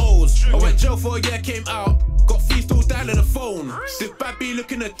 9 of them O's. I went jail for a year, came out. Got fees still dialing the phone. This bad B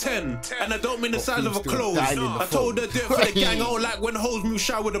looking at 10. And I don't mean the size of a clothes. I told her do it for the gang. I don't like when hoes move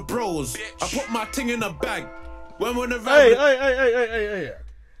shy with the bros. I put my ting in a bag. When we're in the Hey.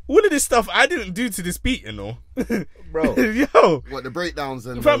 All of this stuff I didn't do to this beat, you know. Bro. Yo. What, the breakdowns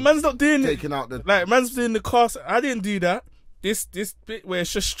and in fact, man's not doing taking out the like man's doing the cast. I didn't do that. This bit where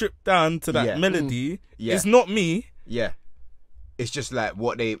it's just stripped down to that melody. It's not me. Yeah. It's just like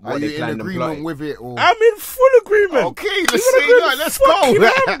what they Are you planned in and agreement plotted. with it, or I'm in full agreement. okay, let's go.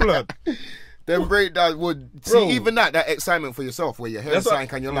 Blood. Then breakdown would see even that excitement for yourself where your hair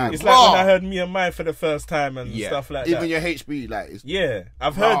sank and you're like, it's like when I heard Me and Mine for the first time and stuff like that. Even your HB, like, it's,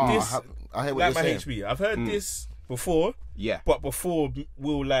 I've heard this. I hear what like you're my saying. HB. I've heard this before. Yeah. But before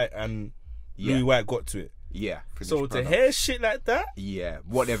Will Light and Louis White got to it. Yeah. So to hear shit like that. Yeah.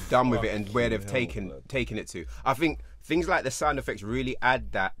 What they've done with it and where they've taken it to. I think things like the sound effects really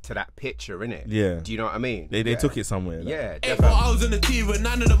add that to that picture, innit? Yeah. Do you know what I mean? They took it somewhere. Like. Yeah, definitely. I was in the T with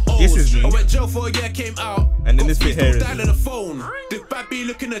 9 of them O's. This is me. I went jail for a year, came out. And then this bit here is dialing the phone. This bad B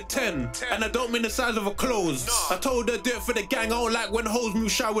looking at 10. And I don't mean the size of a clothes. I told her do it for the gang. I don't like when hoes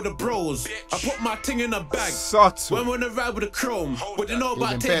move shy with the bros. I put my ting in a bag. When we're in the ride with the chrome. What do you know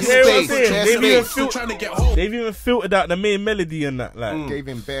about taking trying to get home? They've even filtered out the main melody and that. Like gave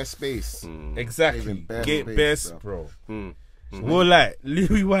him bare space. Exactly. Gave bare space, bro. Well, like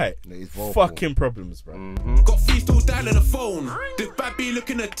Louis White, fucking problems, bro. Got fees still dialing the phone. This bad B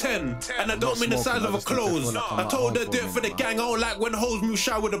looking at 10, and I don't mean the size of a clothes. I told her do it for the gang. I don't like when hoes move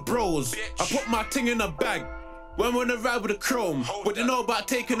shy with the bros. I put my ting in a bag. When we're in the ride with the chrome. What do you know about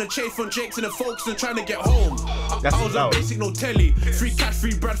taking a chase from Jakes and the folks and trying to get home? I was on basic no telly. Free cash,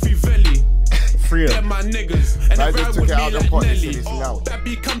 free Brad, free Velly. They're my niggas, and they ride with me like Nelly. That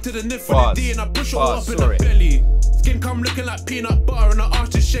B come to the nip for the D and I push her up in the belly. Skin come looking like peanut butter and her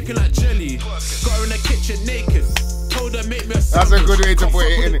arch is shaking like jelly. Got her in the kitchen naked. Told her make me a that's a good way to put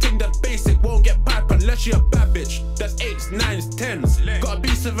it in it. Thing that's basic won't get pipe unless you're a bad bitch. That's 8s, 9s, 10s. Gotta be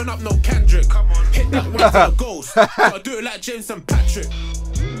 7 up, no Kendrick. Hit that one to the ghost. Gotta do it like James and Patrick.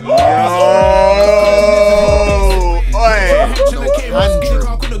 Yo,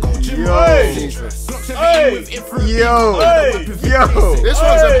 this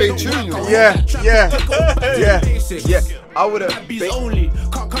one's a big tune. Yeah. I would have. ABZY only.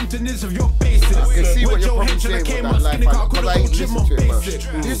 Can't come to this of your basics. I can see what you're probably H and I saying came with out that skinny, life, can't because go I ain't gym on listened to it, but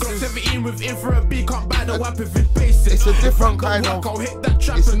basic. this Got is- 17 with infra and B, can't buy the WAP if it's basic. It's a different kind of. I'll hit that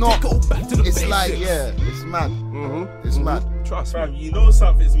trap It's and not. take it all back to the It's basics. like, yeah, it's mad. It's mad. Trust Fam, me. you know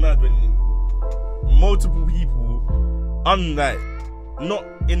something's mad when multiple people like not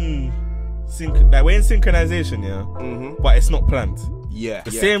in sync, like we're in synchronization, yeah, but it's not planned. Yeah.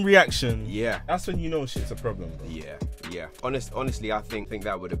 The same reaction. Yeah. That's when you know shit's a problem, bro. Yeah. Honestly, I think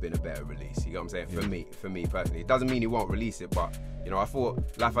that would have been a better release. You know what I'm saying? For me personally, it doesn't mean he won't release it, but you know, I thought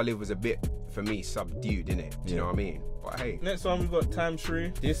Life I Live was a bit, for me, subdued, innit? Do you know what I mean? But hey. Next one we got Time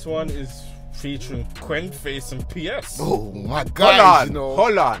Tree. This one is featuring KWENGFACE and PS. Oh my guys, you know.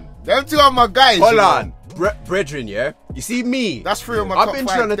 Hold on. Them two are my guys. Hold you know. on. Brethren, yeah? You see me? That's 3 of my I've top been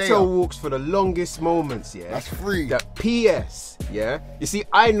 5 trying to there. tell Walkz for the longest moments, yeah? That's 3. That PS, yeah? You see,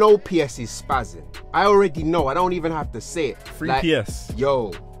 I know PS is spazzing. I already know. I don't even have to say it. Free PS.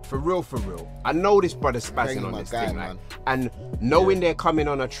 Yo, for real. I know this brother's spazzing Banging on my this guy, thing, man. And knowing they're coming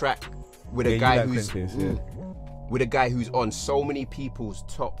on a track with a Yeah, guy you like who's KWENGFACE, yeah. with a guy who's on so many people's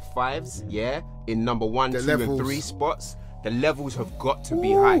top 5s, yeah, in number 1, The 2, levels. and 3 spots, the levels have got to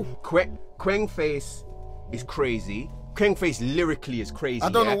be high. KWENGFACE is crazy. KWENGFACE lyrically is crazy. I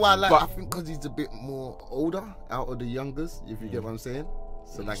don't know why, like, but I think because he's a bit more older out of the youngers, if you get what I'm saying.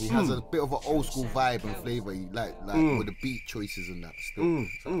 So like he has a bit of an old school vibe and flavor. He like with the beat choices and that still.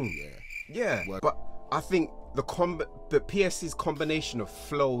 So, yeah, Word. but I think the PS's combination of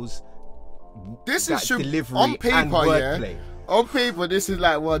flows, this that is delivery on and paper, wordplay. On paper, this is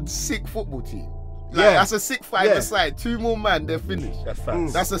like one sick football team. Like, Yeah. that's a sick 5 Yeah. aside. 2 more man, they're finished. That's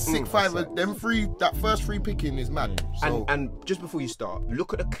facts. That's a sick 5. Them 3, that first 3 picking is mad. So And just before you start,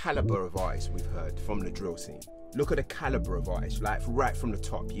 look at the caliber of artists we've heard from the drill scene. Look at the caliber of artists, like right from the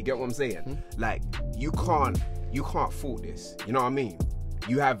top. You get what I'm saying? Like you can't fault this. You know what I mean?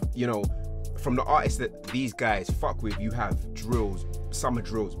 You have, you know, from the artists that these guys fuck with, you have drills, summer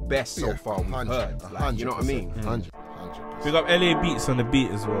drills best so far we've heard. Like, you know what I mean? 100%. Big up LA Beats on the beat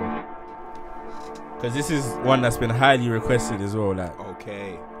as well. Because this is one that's been highly requested as well. Like,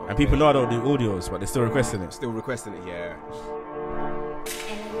 Okay. and people know I don't do audios, but they're still requesting it. Still requesting it, yeah.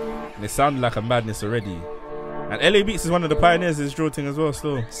 And it sounded like a madness already. And LA Beats is one of the pioneers of this drill thing as well,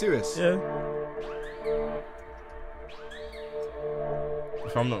 still. Serious? Yeah.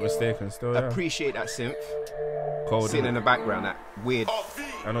 If I'm not mistaken, still, yeah. Appreciate that synth. Cold, Sitting in innit? the background, that weird.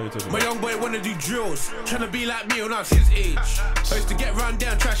 I know you're talking My about. young boy wanna do drills, tryna be like me when I was his age. I used to get round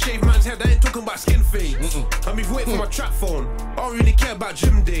down, try to shave man's head, I ain't talking about skin fades. I mean, wait for my trap phone, I don't really care about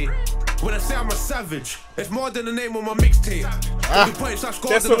gym day. When I say I'm a savage, it's more than the name on my mixtape. The points I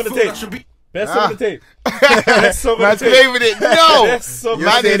scored Best in song the of the field, I tape. should be. Best song of the tape. Best song of Man's the tape. claiming it now. Best song of the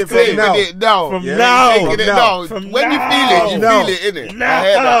Man tape. is claiming it now. From Yeah, now. he's taking it now. From When now. you feel it, you Now. feel it, innit? Now. I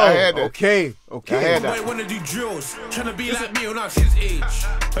hear that. I hear that. Okay. I hear Boy that. wanna do drills, tryna be like me when I was his age.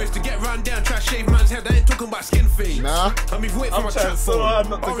 I used to get round down, try to shave man's head, I ain't talking about skin fades. Nah. I mean, wait for I'm my trying trap so phone, hard I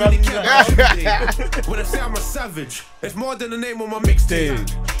not to don't grab really you care now. about gym day. When I say I'm a savage, it's more than the name on my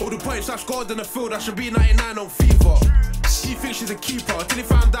mixtape. All the points I scored in the field, I should be 99 on fever. She thinks she's a keeper, till he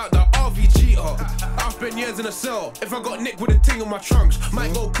found out that RV cheater. I've spent years in a cell, if I got nicked with a ting on my trunks,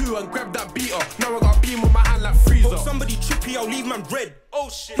 might go poo and grab that beater. Now I got beam on my hand like freezer. Oh, somebody trippy, I'll leave man red. Oh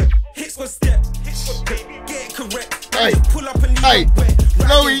shit. Hits one step, get it correct. Hey. Pull up and leave Hey. man wet.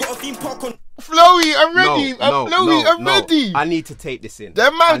 Chloe. Got a theme park on. Flowy, I'm ready. Flowy, I'm no. ready. I need to take this in.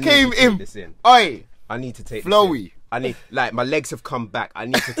 That I man need to came take in. this in. Oi, I need to take Flowy. this in. I need, like, my legs have come back. I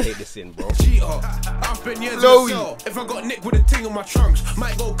need to take this in, bro. Cheater. I've spent years in Flowy. a cell, if I got nicked with a ting on my trunks,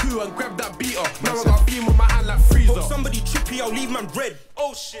 might go poo and grab that beater. Now I got beam on my hand like freezer. Oh, somebody trippy, I'll leave man red.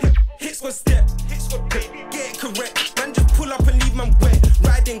 Oh shit. Hits one step, get it correct. Man just pull up and leave man wet.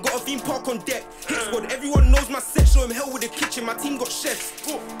 Riding, got a theme park on deck. Hit squad, everyone knows my set. Show him hell with the kitchen, my team got chefs.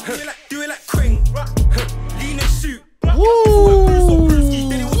 Do it like Kreng. Lean and shoot. Woo!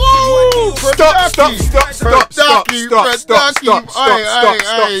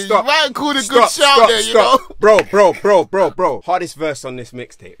 Stop. Man called a good shout there, you know. Bro. Hardest verse on this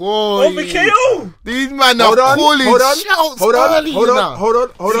mixtape. Boy, OVKO! these man are calling shouts early now. Hold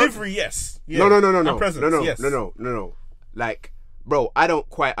on. Delivery, yes. Yeah. No. And presence, yes. No. Like, bro, I don't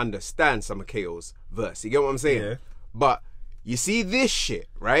quite understand some of KO's verse. You get what I'm saying? Yeah. But you see this shit,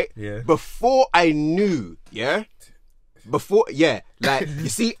 right? Yeah. Before I knew, like, you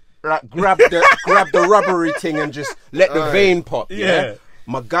see, like, grab the rubbery thing and just let the vein pop. Yeah.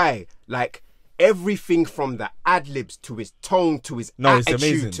 My guy, like, everything from the ad-libs to his tone to his No, it's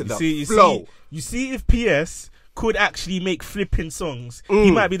attitude amazing. to You the see, flow. you see if PS could actually make flipping songs,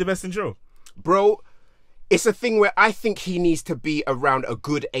 he might be the best in drill. Bro, it's a thing where I think he needs to be around a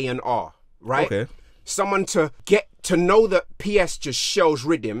good A&R, right? Okay. Someone to get to know that PS just shells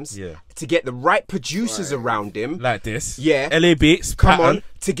rhythms, to get the right producers around him. Like this. Yeah. LA Beats, come pattern. on,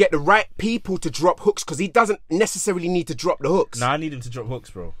 to get the right people to drop hooks, because he doesn't necessarily need to drop the hooks. Nah, I need him to drop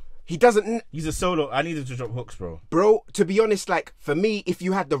hooks, bro. He doesn't. He's a solo. I need him to drop hooks, bro. Bro, to be honest, like, for me, if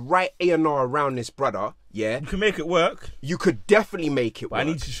you had the right A&R around this brother, you can make it work. You could definitely make it work. I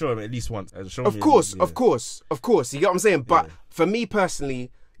need to show him at least once. Of course. You get what I'm saying? But for me personally,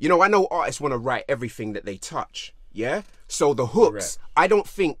 you know, I know artists want to write everything that they touch, yeah? So the hooks, I don't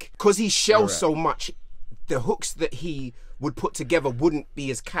think, because he shells so much, the hooks that he would put together wouldn't be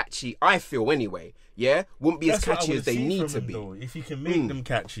as catchy, I feel anyway, yeah? Wouldn't be as catchy as they need to be. Though. If you can make them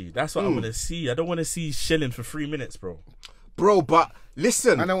catchy, that's what I want to see. I don't want to see shelling for 3 minutes, bro. Bro, but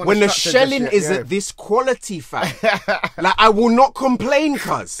listen, when the shelling is at this quality, fam, like, I will not complain,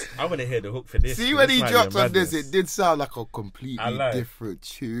 cuz. I want to hear the hook for this. See, when he dropped on this, it did sound like a completely different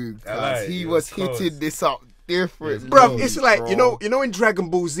tune, cuz. He was hitting this up different. Bro, it's like, you know in Dragon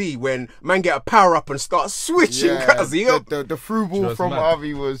Ball Z, when man get a power up and start switching, cuz. The through ball from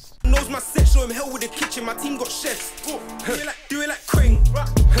RAZZ was... Knows my set, show him hell with the kitchen, my team got chefs. Do it like Krang,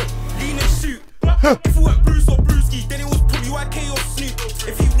 lean and shoot. If it weren't Bruce or Brewski, then it was probably YK or Snoop.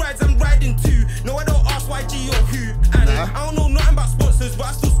 If he rides, I'm riding too. No, I don't ask YG or who. And I don't know nothing about sponsors, but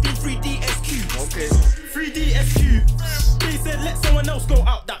I still scream 3DSQ. Okay. 3DSQ. They said let someone else go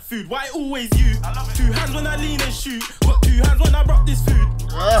out that food. Why always you? 2 hands when I lean and shoot. Got 2 hands when I rock this food.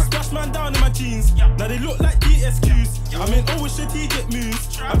 Splash man down in my jeans. Now they look like DSQs. I'm in always strategic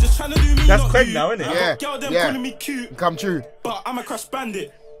moves. I'm just trying to do me. That's Craig now, isn't it? Yeah. Girl, them calling me cute. Come true. But I'm a crash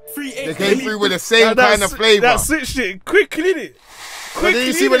bandit. They came through with the same kind of flavour. That switched it quickly, innit? But did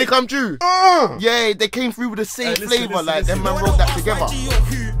you see when they come through? Yeah, they came through with the same flavour. Like, them man wrote that together.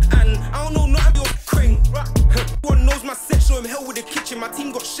 And I don't know nothing about Krang. Everyone knows my set, show him hell with the kitchen, my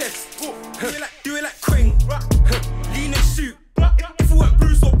team got chefs. Do it like Krang. Lean and shoot. If it weren't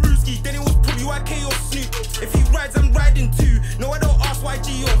Bruce or Brewski, then it was probably YK or Snoop. If he rides, I'm riding too. No, I don't ask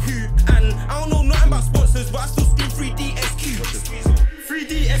YG or who. And I don't know nothing about sponsors, but I still scream 3DSQ.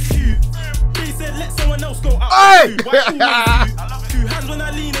 3DSQ. They said let someone else go out. Hey! 2 hands when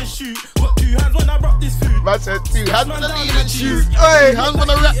I lean and shoot. Got 2 hands when I rock this food. Man said 2 hands when I lean and shoot. Hey, hands when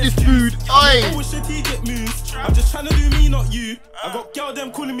I wrap this food. Hey. Always strategic moves. I'm just trying to do me, not you. I got girl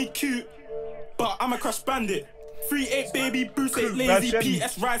them calling me cute, but I'm a crash bandit. 3-8 baby, Bruce 8 lazy,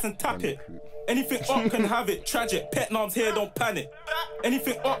 PS rise and tap it. Anything up can have it, tragic. Pet Nobs here, don't panic.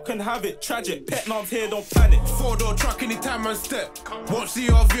 Anything up can have it, tragic. Pet Nobs here, don't panic. 4-door truck anytime I step. Won't see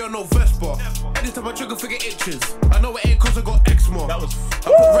RV or no Vespa. Anytime I trigger figure itches. I know it ain't cause I got eczema. I put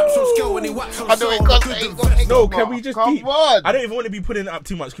raps on scale when he whaps on soul. No, can we just deep? I don't even want to be putting it up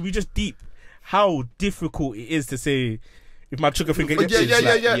too much. Can we just deep how difficult it is to say if my trigger finger itches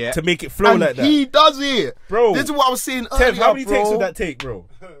to make it flow like that? He does it, bro. This is what I was saying earlier. Tev, how many takes would that take, bro?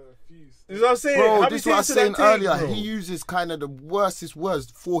 This is what I'm saying. Bro, this is what I was saying earlier. Bro? He uses kind of the worstest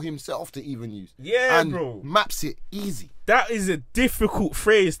words for himself to even use. Yeah, and bro. Maps it easy. That is a difficult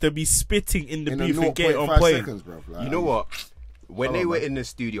phrase to be spitting in the booth and get on point. Seconds, bro. Like, you know what? When they were in the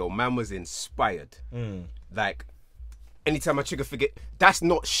studio, man was inspired. Like, anytime I trigger forget, that's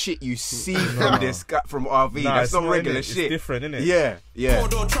not shit you see from this guy from RV. That's not regular shit. It's different, isn't it? Yeah, yeah.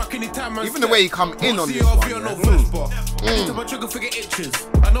 Even the way he come in on this one. Anytime I trigger forget itches.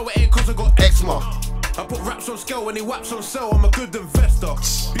 I know it ain't cause I got eczema. I put raps on scale when he whaps on sell. I'm a good investor.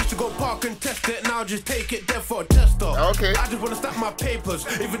 Used to go park and test it, now just take it there for a tester. Okay. I just wanna stack my papers.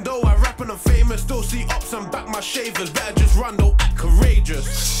 Even though I rap and I'm famous, still see ups and back my shavers. Better just run, don't act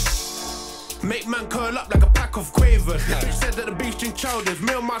courageous. Make man curl up like a pack of quavers. The bitch said that the beast in childish.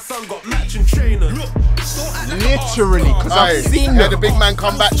 Me and my son got matching trainers. Look, literally, because I've seen the big man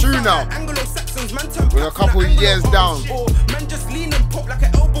come back true now. With a couple of years down. Man just lean and pop like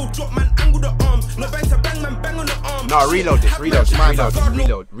an elbow drop, man angle the arms. No bang to bang, man bang on the arm. No, reload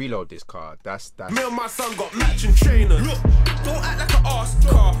this card. That's Me and my son got matching trainers. Look, don't act like an arse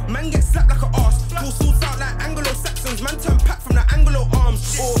car. Man get slapped like an arse. Pull swords out like Anglo-Saxons. Man turn pack from the Anglo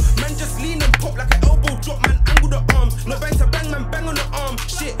arms. Or man just lean and pop like an elbow drop, man angle the arms. No bang to bang, man bang on the arm.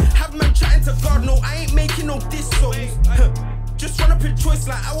 Shit, have man chatting to God. No, I ain't making no diss songs. Just run up in choice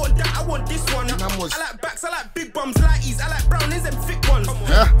like I want that, I want this one. I like backs, I like big bums, lighties, I like brownies and thick ones.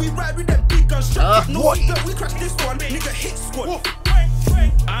 We ride with them big guns, strap no seatbelt, we crash this one, nigga hit squad.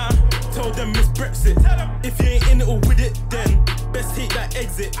 Told them miss Brexit. If you ain't in it or with it, then best take that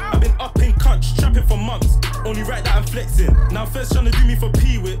exit. I've been up in cunch, trapping for months. Only right that I'm flexing. Now first trying to do me for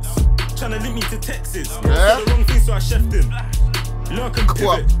P-wits, trying to link me to Texas. Said the wrong thing, so I chefed him. Lurk and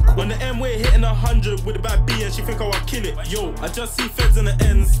pivot. On the M way hitting 100 with a bad B and she think I will kill it. Yo, I just see feds in the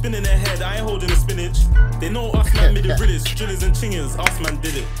ends spinning their head. I ain't holding the spinach. They know us man made the realest. Drillers and chingers, us man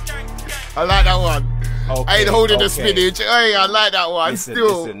did it. I like that one. Okay, I ain't holding the spinach. Hey, I like that one.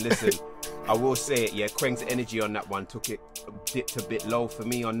 Listen. I will say it, yeah. Queng's energy on that one took it dipped a bit low for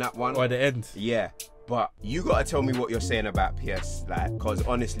me on that one. Or at the end. Yeah. But you gotta tell me what you're saying about PS, like, cause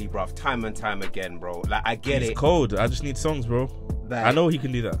honestly, bruv, time and time again, bro. Like, I get it. He's cold. I just need songs, bro. Like, I know he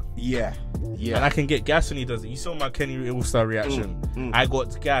can do that. Yeah. And I can get gas when he does it. You saw my Kenny All-Star reaction. I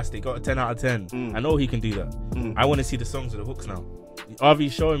got gas. They got a 10 out of 10. I know he can do that. I want to see the songs with the hooks now.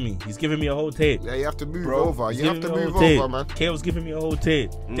 RV's showing me. He's giving me a whole tape. Yeah, you have to move over. You have to move over, man. Kale's giving me a whole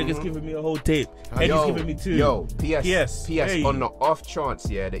tape. Digger's giving me a whole tape. Eddie's giving me 2. Yo, PS. Hey. On the off chance,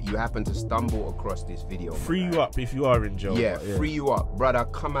 yeah, that you happen to stumble across this video. Free you up if you are in jail. Yeah, free you up. Brother,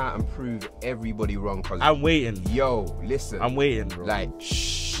 come out and prove everybody wrong. Cause I'm waiting. Yo, listen. I'm waiting, bro. Like,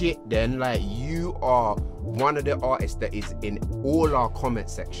 shit then. Like, you are one of the artists that is in all our comment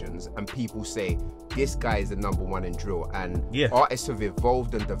sections and people say, this guy is the #1 in drill, and artists have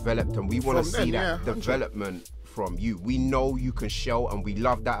evolved and developed, and we want to see that development from you. We know you can show, and we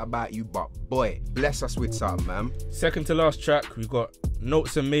love that about you, but boy, bless us with something, man. Second to last track, we've got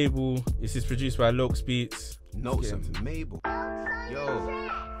NATZ and Mabel. This is produced by LOWKZ Beats. NATZ and Mabel. Yo.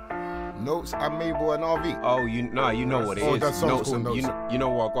 NATZ and Mabel and RV. Oh, you know what it is. That song's called you know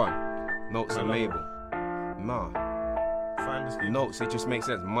what gone? NATZ and Mabel. Nah. NATZ, it just makes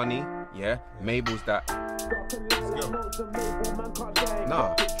sense. Money, yeah. Mabel's that.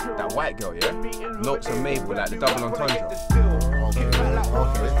 Nah, that white girl, yeah. NATZ and Mabel, like the double entendre.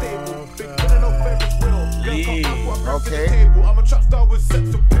 Okay. I'm a trap star with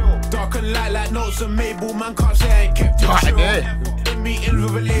sex appeal. Dark and light like NATZ and Mabel. Man can't say I ain't kept it chill. In meetings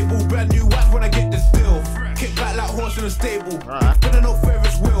with a label, brand new wife when I get this deal. Kick back like horse in a stable. Spinning no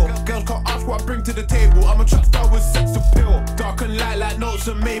Ferris wheel. Girls can't ask what I bring to the table. I'm a trap star with sex appeal. Dark and light like NATZ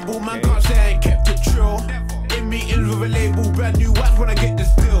and Mabel. Man can't say I ain't kept it chill. In meetings with a label, brand new wife when I get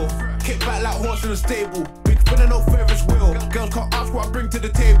this deal. Kick back like horse in a stable. Big spinning no Ferris wheel. Girls can't ask what I bring to the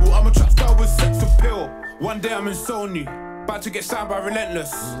table. I'm a trap star with sex appeal. One day I'm in Sony, about to get signed by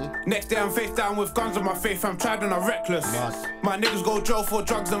Relentless. Next day I'm face down with guns on my face, I'm tried and I'm reckless. My niggas go jail for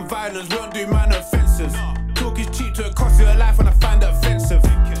drugs and violence, we don't do minor offences. Talk is cheap to it cost you a life and I find it offensive.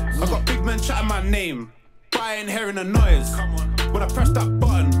 I got big men chatting my name, but I ain't hearing the noise. When I press that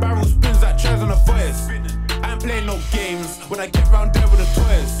button, barrel spins like chairs on a voice. I ain't playing no games, when I get round there with the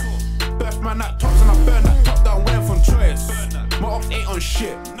toys. Burst man that tops and I burn that top down wearing from choice. My ops ain't on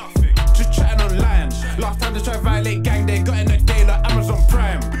shit. Just chatting online. Last time they tried to violate gang, they got in a day like Amazon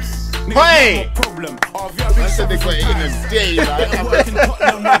Prime. Hey! No problem. I said they got it in a day, like. I'm working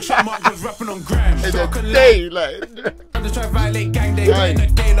Tottenham, one shot mark just rapping on grime. In a day, like. They try to violate gang, they got in a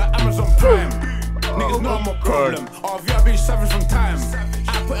day like Amazon Prime. Niggas know my problem. I've been savage from time.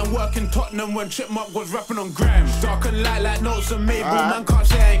 I put in work in Tottenham when Chipmunk was rapping on grime. Dark and light like NATZ and Mabel. Man can't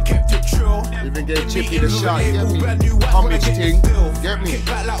say I ain't kept it true. Even gave Chippy the shot, get me? Homage thing, get me? Kick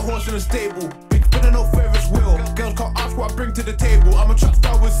back like horse in a stable. Big spinning no Ferris wheel. Girls can't ask what I bring to the table. I'm a trap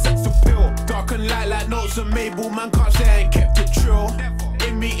star with sex appeal. Dark and light like NATZ and Mabel. Man can't say I ain't kept it true.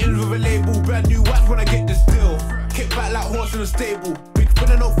 In meetings with a label. Brand new wife when I get this deal. Kick back like horse in a stable. Big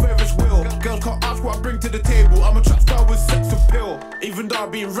spinning no Ferris wheel. Girls can't ask what I bring to the table. I'm a trap star with sex appeal. Even though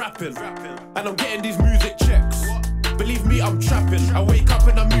I've been rapping and I'm getting these music checks. Believe me, I'm trapping. I wake up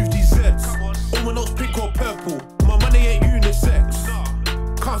and I move these Zeds. All my notes pink or purple. My money ain't unisex.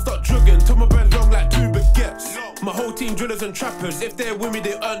 Can't stop drugging till my bread's long like 2 baguettes. My whole team drillers and trappers. If they're with me,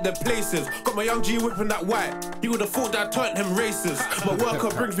 they earn their places. Got my young G whipping that white. You would have thought that turned him racist. My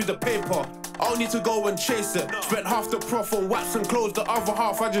worker brings me the paper. I don't need to go and chase it. Spent half the prof on wax and clothes, the other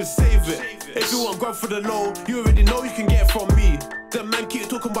half I just save it. If you want grub for the low, you already know you can get it from me. Them men keep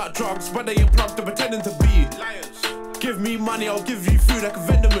talking about drugs, but they ain't plugged, they're pretending to be. Give me money, I'll give you food like a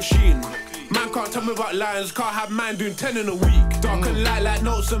vending machine. Man can't tell me about lions, can't have man doing 10 in a week. Dark and light like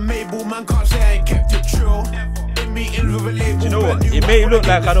NATZ and Mabel, man can't say I ain't kept it true. In meetings with a label. Do you know what? It may look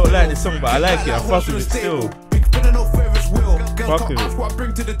like I don't like this song, but I like it. I fuck with it still. Fuck with it. What I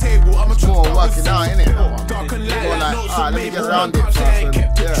bring to the table. I'm a It's more working out, innit? Dark and light More like like, NATZ and let me get Mabel, around man it can't say I ain't first.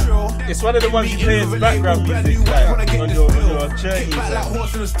 kept it true. It's one of the ones you play as background music, like on your journeys,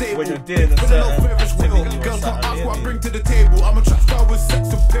 when you're doing a certain activity or Girls can't ask what I something. bring to the table. I'm a trap star with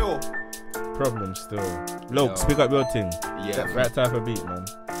sex appeal. Problem still. LOWKZ, pick up your thing. Yeah, Right type of beat, man.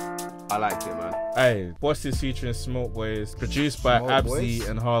 I like it, man. Hey, Boss is featuring Smoke Boys, produced by Smoke ABZY Boys.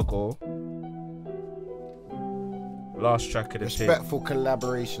 and HARGO. Last track of the tape. Respectful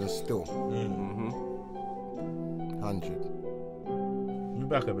collaboration still. 100.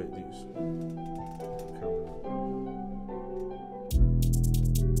 back a bit, dudes.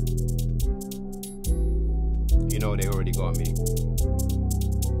 You know they already got me.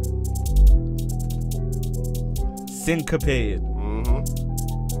 Syncopated.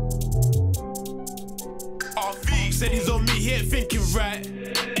 RV said he's on me, he ain't thinking right.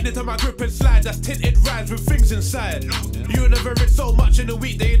 Anytime I grip and slide, that's tinted rides with things inside. You never read so much in a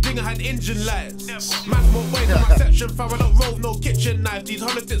week that you think I had engine lights. Mass more ways in my section, fam, I don't roll no kitchen knife. These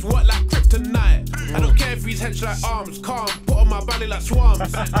politics work like kryptonite. I don't care if he's hench like arms, calm, put on my belly like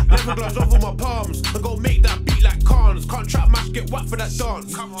swarms. Never gloves over my palms, and go make that beat like Carnes. Can't trap match, get whacked for that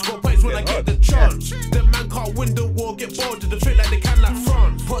dance. Score points when I get the chance. Them man can't win the war, get bored to the trick like they can like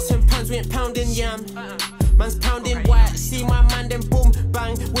France. Pots and pans, we ain't pounding yam. Man's pounding white, see my man, then boom,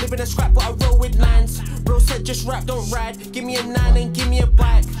 bang. Would've been a scrap, but I roll with nines. Bro said just rap, don't ride. Give me a 9 and give me a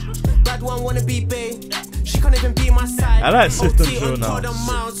bike. Bad one wanna be bae. She can't even be my side. I like system drill now.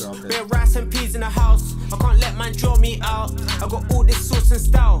 Bare rice and peas in the house. I can't let man draw me out. I got all this sauce and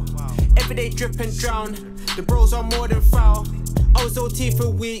style. Everyday drip and drown. The bros are more than foul. I was OT for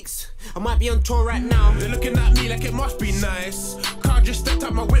weeks. I might be on tour right now. They're looking at me like it must be nice. Car just stepped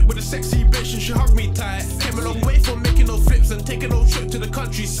out my whip with a sexy bitch and she hugged me tight. Came a long way from making those flips and taking those trip to the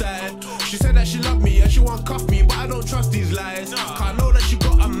countryside. She said that she loved me and she won't cuff me, but I don't trust these lies. Cause I know that she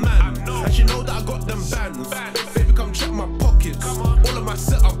got a man, and she know that I got them bands. Baby, come check my pockets. All of my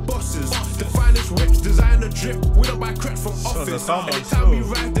set up bosses. The finest whips, designer drip. We don't buy crap from office. Anytime we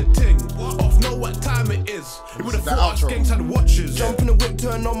ride the ting, off know what time it is. It would've thought us gangs had watches. Jump in the whip,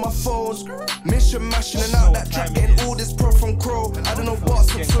 turn on my phone. Mission mashing and out that track, getting all this pro from Crow. I don't know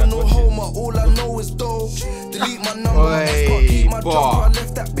what's up for no homer, all I know is dough. Delete my number, I can't keep my jumper. I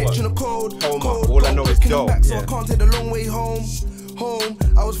left that bitch in the cold. All I know is dough. So I can't take the long way home.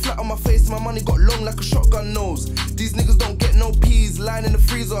 I was flat on my face, my money got long like a shotgun nose. These niggas don't get no peas, lying in the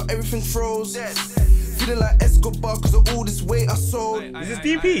freezer, everything froze. Feeling like Escobar cause of all this weight I sold. Is this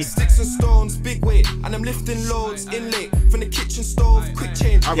DP? Sticks and stones, big weight, and I'm lifting loads. In late from the kitchen stove, quick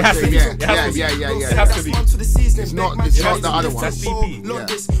change. I would say, yeah. It has to be. It's not the other one. That's DP.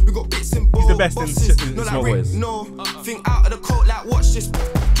 Yeah. We got bits and balls. He's the best in small boys. No, think out of the coat like watch this.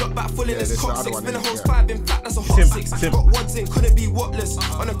 Drop back full in this cock six. Been a whole 5, in fact that's a hot 6. Got wads in, couldn't be whatless.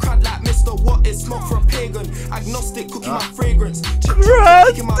 On a crowd like Mr. What is smoke for a pagan. Agnostic, cooking my fragrance.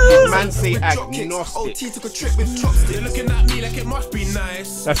 Man say agnostic. OT took a trip with chopsticks. They're looking at me like it must be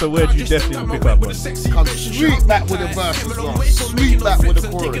nice. That's a word you definitely pick up on. Come straight back with the verse as well. Straight back with the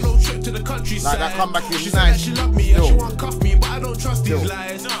chorus. Like that come back in nice. She love me and she won't cuff me, but I don't trust these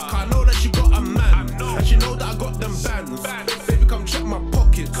lies. Cause I know that she got a man, and she know that I got them bands. Baby, come check my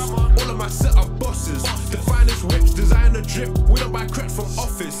pockets. All of my set up bosses. The finest whips, designer drip. We don't buy crap from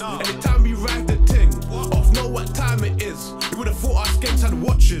office. Anytime we ride the ting, off know what time it is. You would've thought us gangs had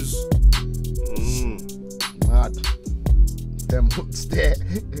watches. Mad. Them hooks there.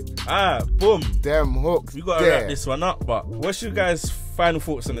 Boom. Them hooks. We gotta wrap this one up, but what's your guys' final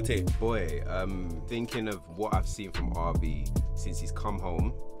thoughts on the tape? Boy, thinking of what I've seen from RV since he's come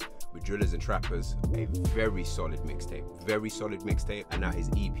home with Drillers and Trappers, a very solid mixtape, and now his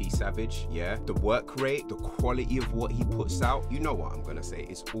EP Savage, yeah. The work rate, the quality of what he puts out, you know what I'm gonna say,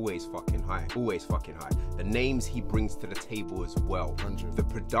 it's always fucking high, The names he brings to the table as well. 100. The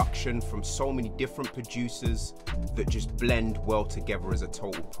production from so many different producers that just blend well together as a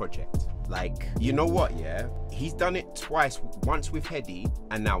total project. Like, you know what, yeah? He's done it twice, once with HEADIE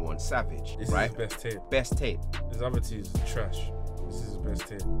and now on Savage, This right? is his best tape. Best tape. His other two is trash. This is his best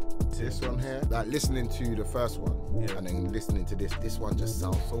tape. This one here, like listening to the first one and then listening to this one just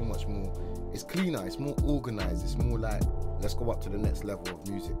sounds so much more, it's cleaner, it's more organized, it's more like, let's go up to the next level of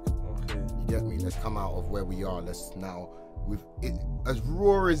music. Okay. You get me? Let's come out of where we are, let's now, with it, as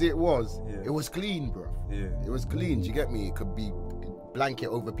raw as it was clean, bro. Yeah. It was clean, do you get me? It could be blanket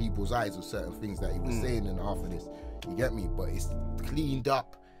over people's eyes with certain things that he was saying in half of this, you get me? But it's cleaned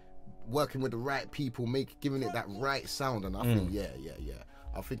up, working with the right people, giving it that right sound, and I think,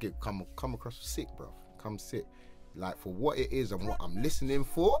 I think it come across sick, bro. Come sick, like for what it is and what I'm listening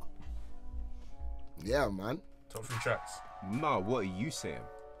for. Yeah, man. Top 3 tracks. No, what are you saying?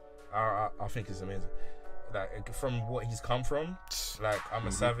 I think it's amazing. Like from what he's come from, like I'm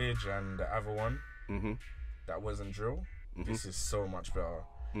a Savage and the other one that wasn't drill. This is so much better.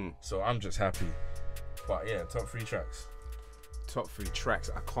 So I'm just happy. But yeah, top 3 tracks. Top 3 tracks,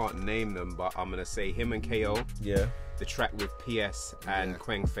 I can't name them, but I'm gonna say him and KO. Yeah. The track with PS and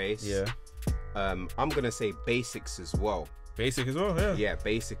KWENGFACE. Yeah. I'm gonna say Basics as well. Basic as well, yeah. Yeah,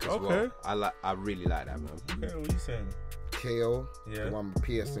 Basic as well. I really like that, man. Okay, what are you saying? KO, Yeah. the one with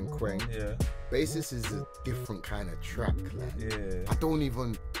PS and Queng. Yeah. Basis is a different kind of track. Like, Yeah. it don't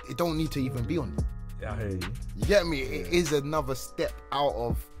need to even be on it. Yeah, I hear you. You get me? It is another step out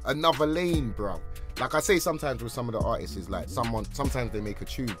of another lane, bro. Like I say sometimes with some of the artists is like sometimes they make a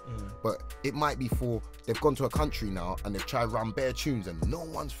tune, but it might be for they've gone to a country now and they've tried to run bare tunes and no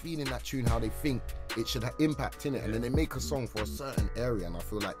one's feeling that tune how they think it should have impact in it, and then they make a song for a certain area, and I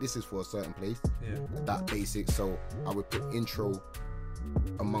feel like this is for a certain place. Yeah. That basic, so I would put intro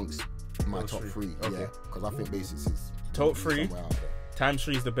amongst my top three. Okay. Yeah, because I think basics is Top 3. somewhere out there. Times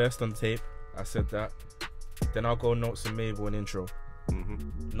 3 is the best on tape. I said that. Then I'll go Notes and Mabel and intro.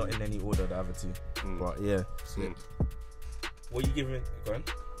 Not in any order, the other two. But yeah. What are you giving? Go on.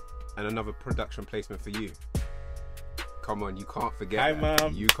 And another production placement for you. Come on, you can't forget Hi, that.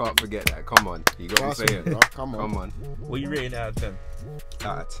 Mom. You can't forget that. Come on, you got to say it. Bro, come on. Come on. What are you rating out of 10?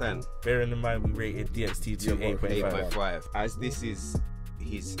 Out of 10. Bearing in mind we rated DXT2 8.5. 8.5. As this is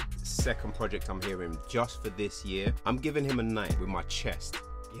his second project I'm hearing just for this year, I'm giving him a 9 with my chest.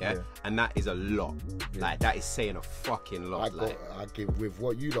 Yeah? And that is a lot. Like, that is saying a fucking lot. I give with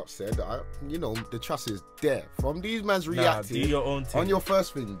what you lot said. You know, the trust is there from these man's do reacting your own thing. on your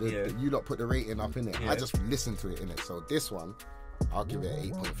first thing. You lot put the rating up in it. Yeah. I just listened to it in it. So this one, I'll give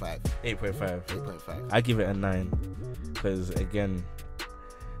it 8.5. 8.5. 8.5. I give it a 9 because again,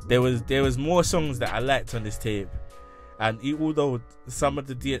 there was more songs that I liked on this tape, and although some of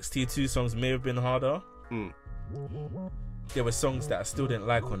the DXT2 songs may have been harder, there were songs that I still didn't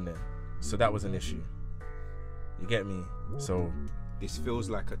like on there, so that was an issue. You get me? So this feels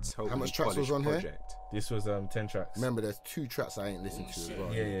like a totally How much tracks was on project. here? this was 10 tracks. Remember, there's 2 tracks I ain't listened to as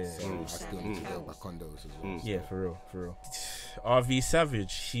well. Yeah. So I still need to go back on those as well. Yeah, for real. RV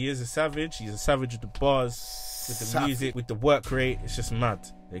Savage, he is a savage. He's a savage with the bars, with the music, with the work rate. It's just mad.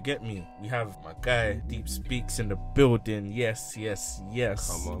 They get me. We have my guy Deep Speaks in the building. Yes.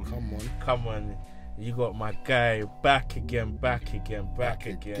 Come on. You got my guy back again.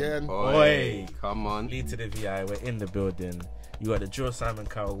 Oi, come on. LeeToTheVI, we're in the building. You got the Joe Simon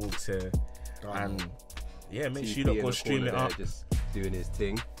Cowell Walkz here. And yeah, make sure you don't go stream it up. Just doing his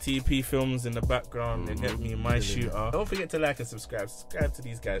thing. TP Films in the background. They get me, My Shooter. Don't forget to like and subscribe. Subscribe to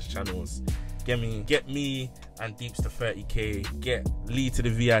these guys' channels. Get me and Deeps to 30k. Get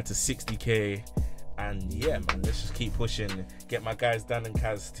LeeToTheVI to 60k. And yeah, man, let's just keep pushing. Get my guys Dan and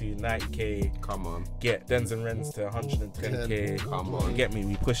Kaz to 90k. Come on. Get Dens and Rens to 110k. Come on. Get me,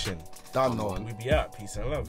 we pushing. Done on. We be out. Peace and love.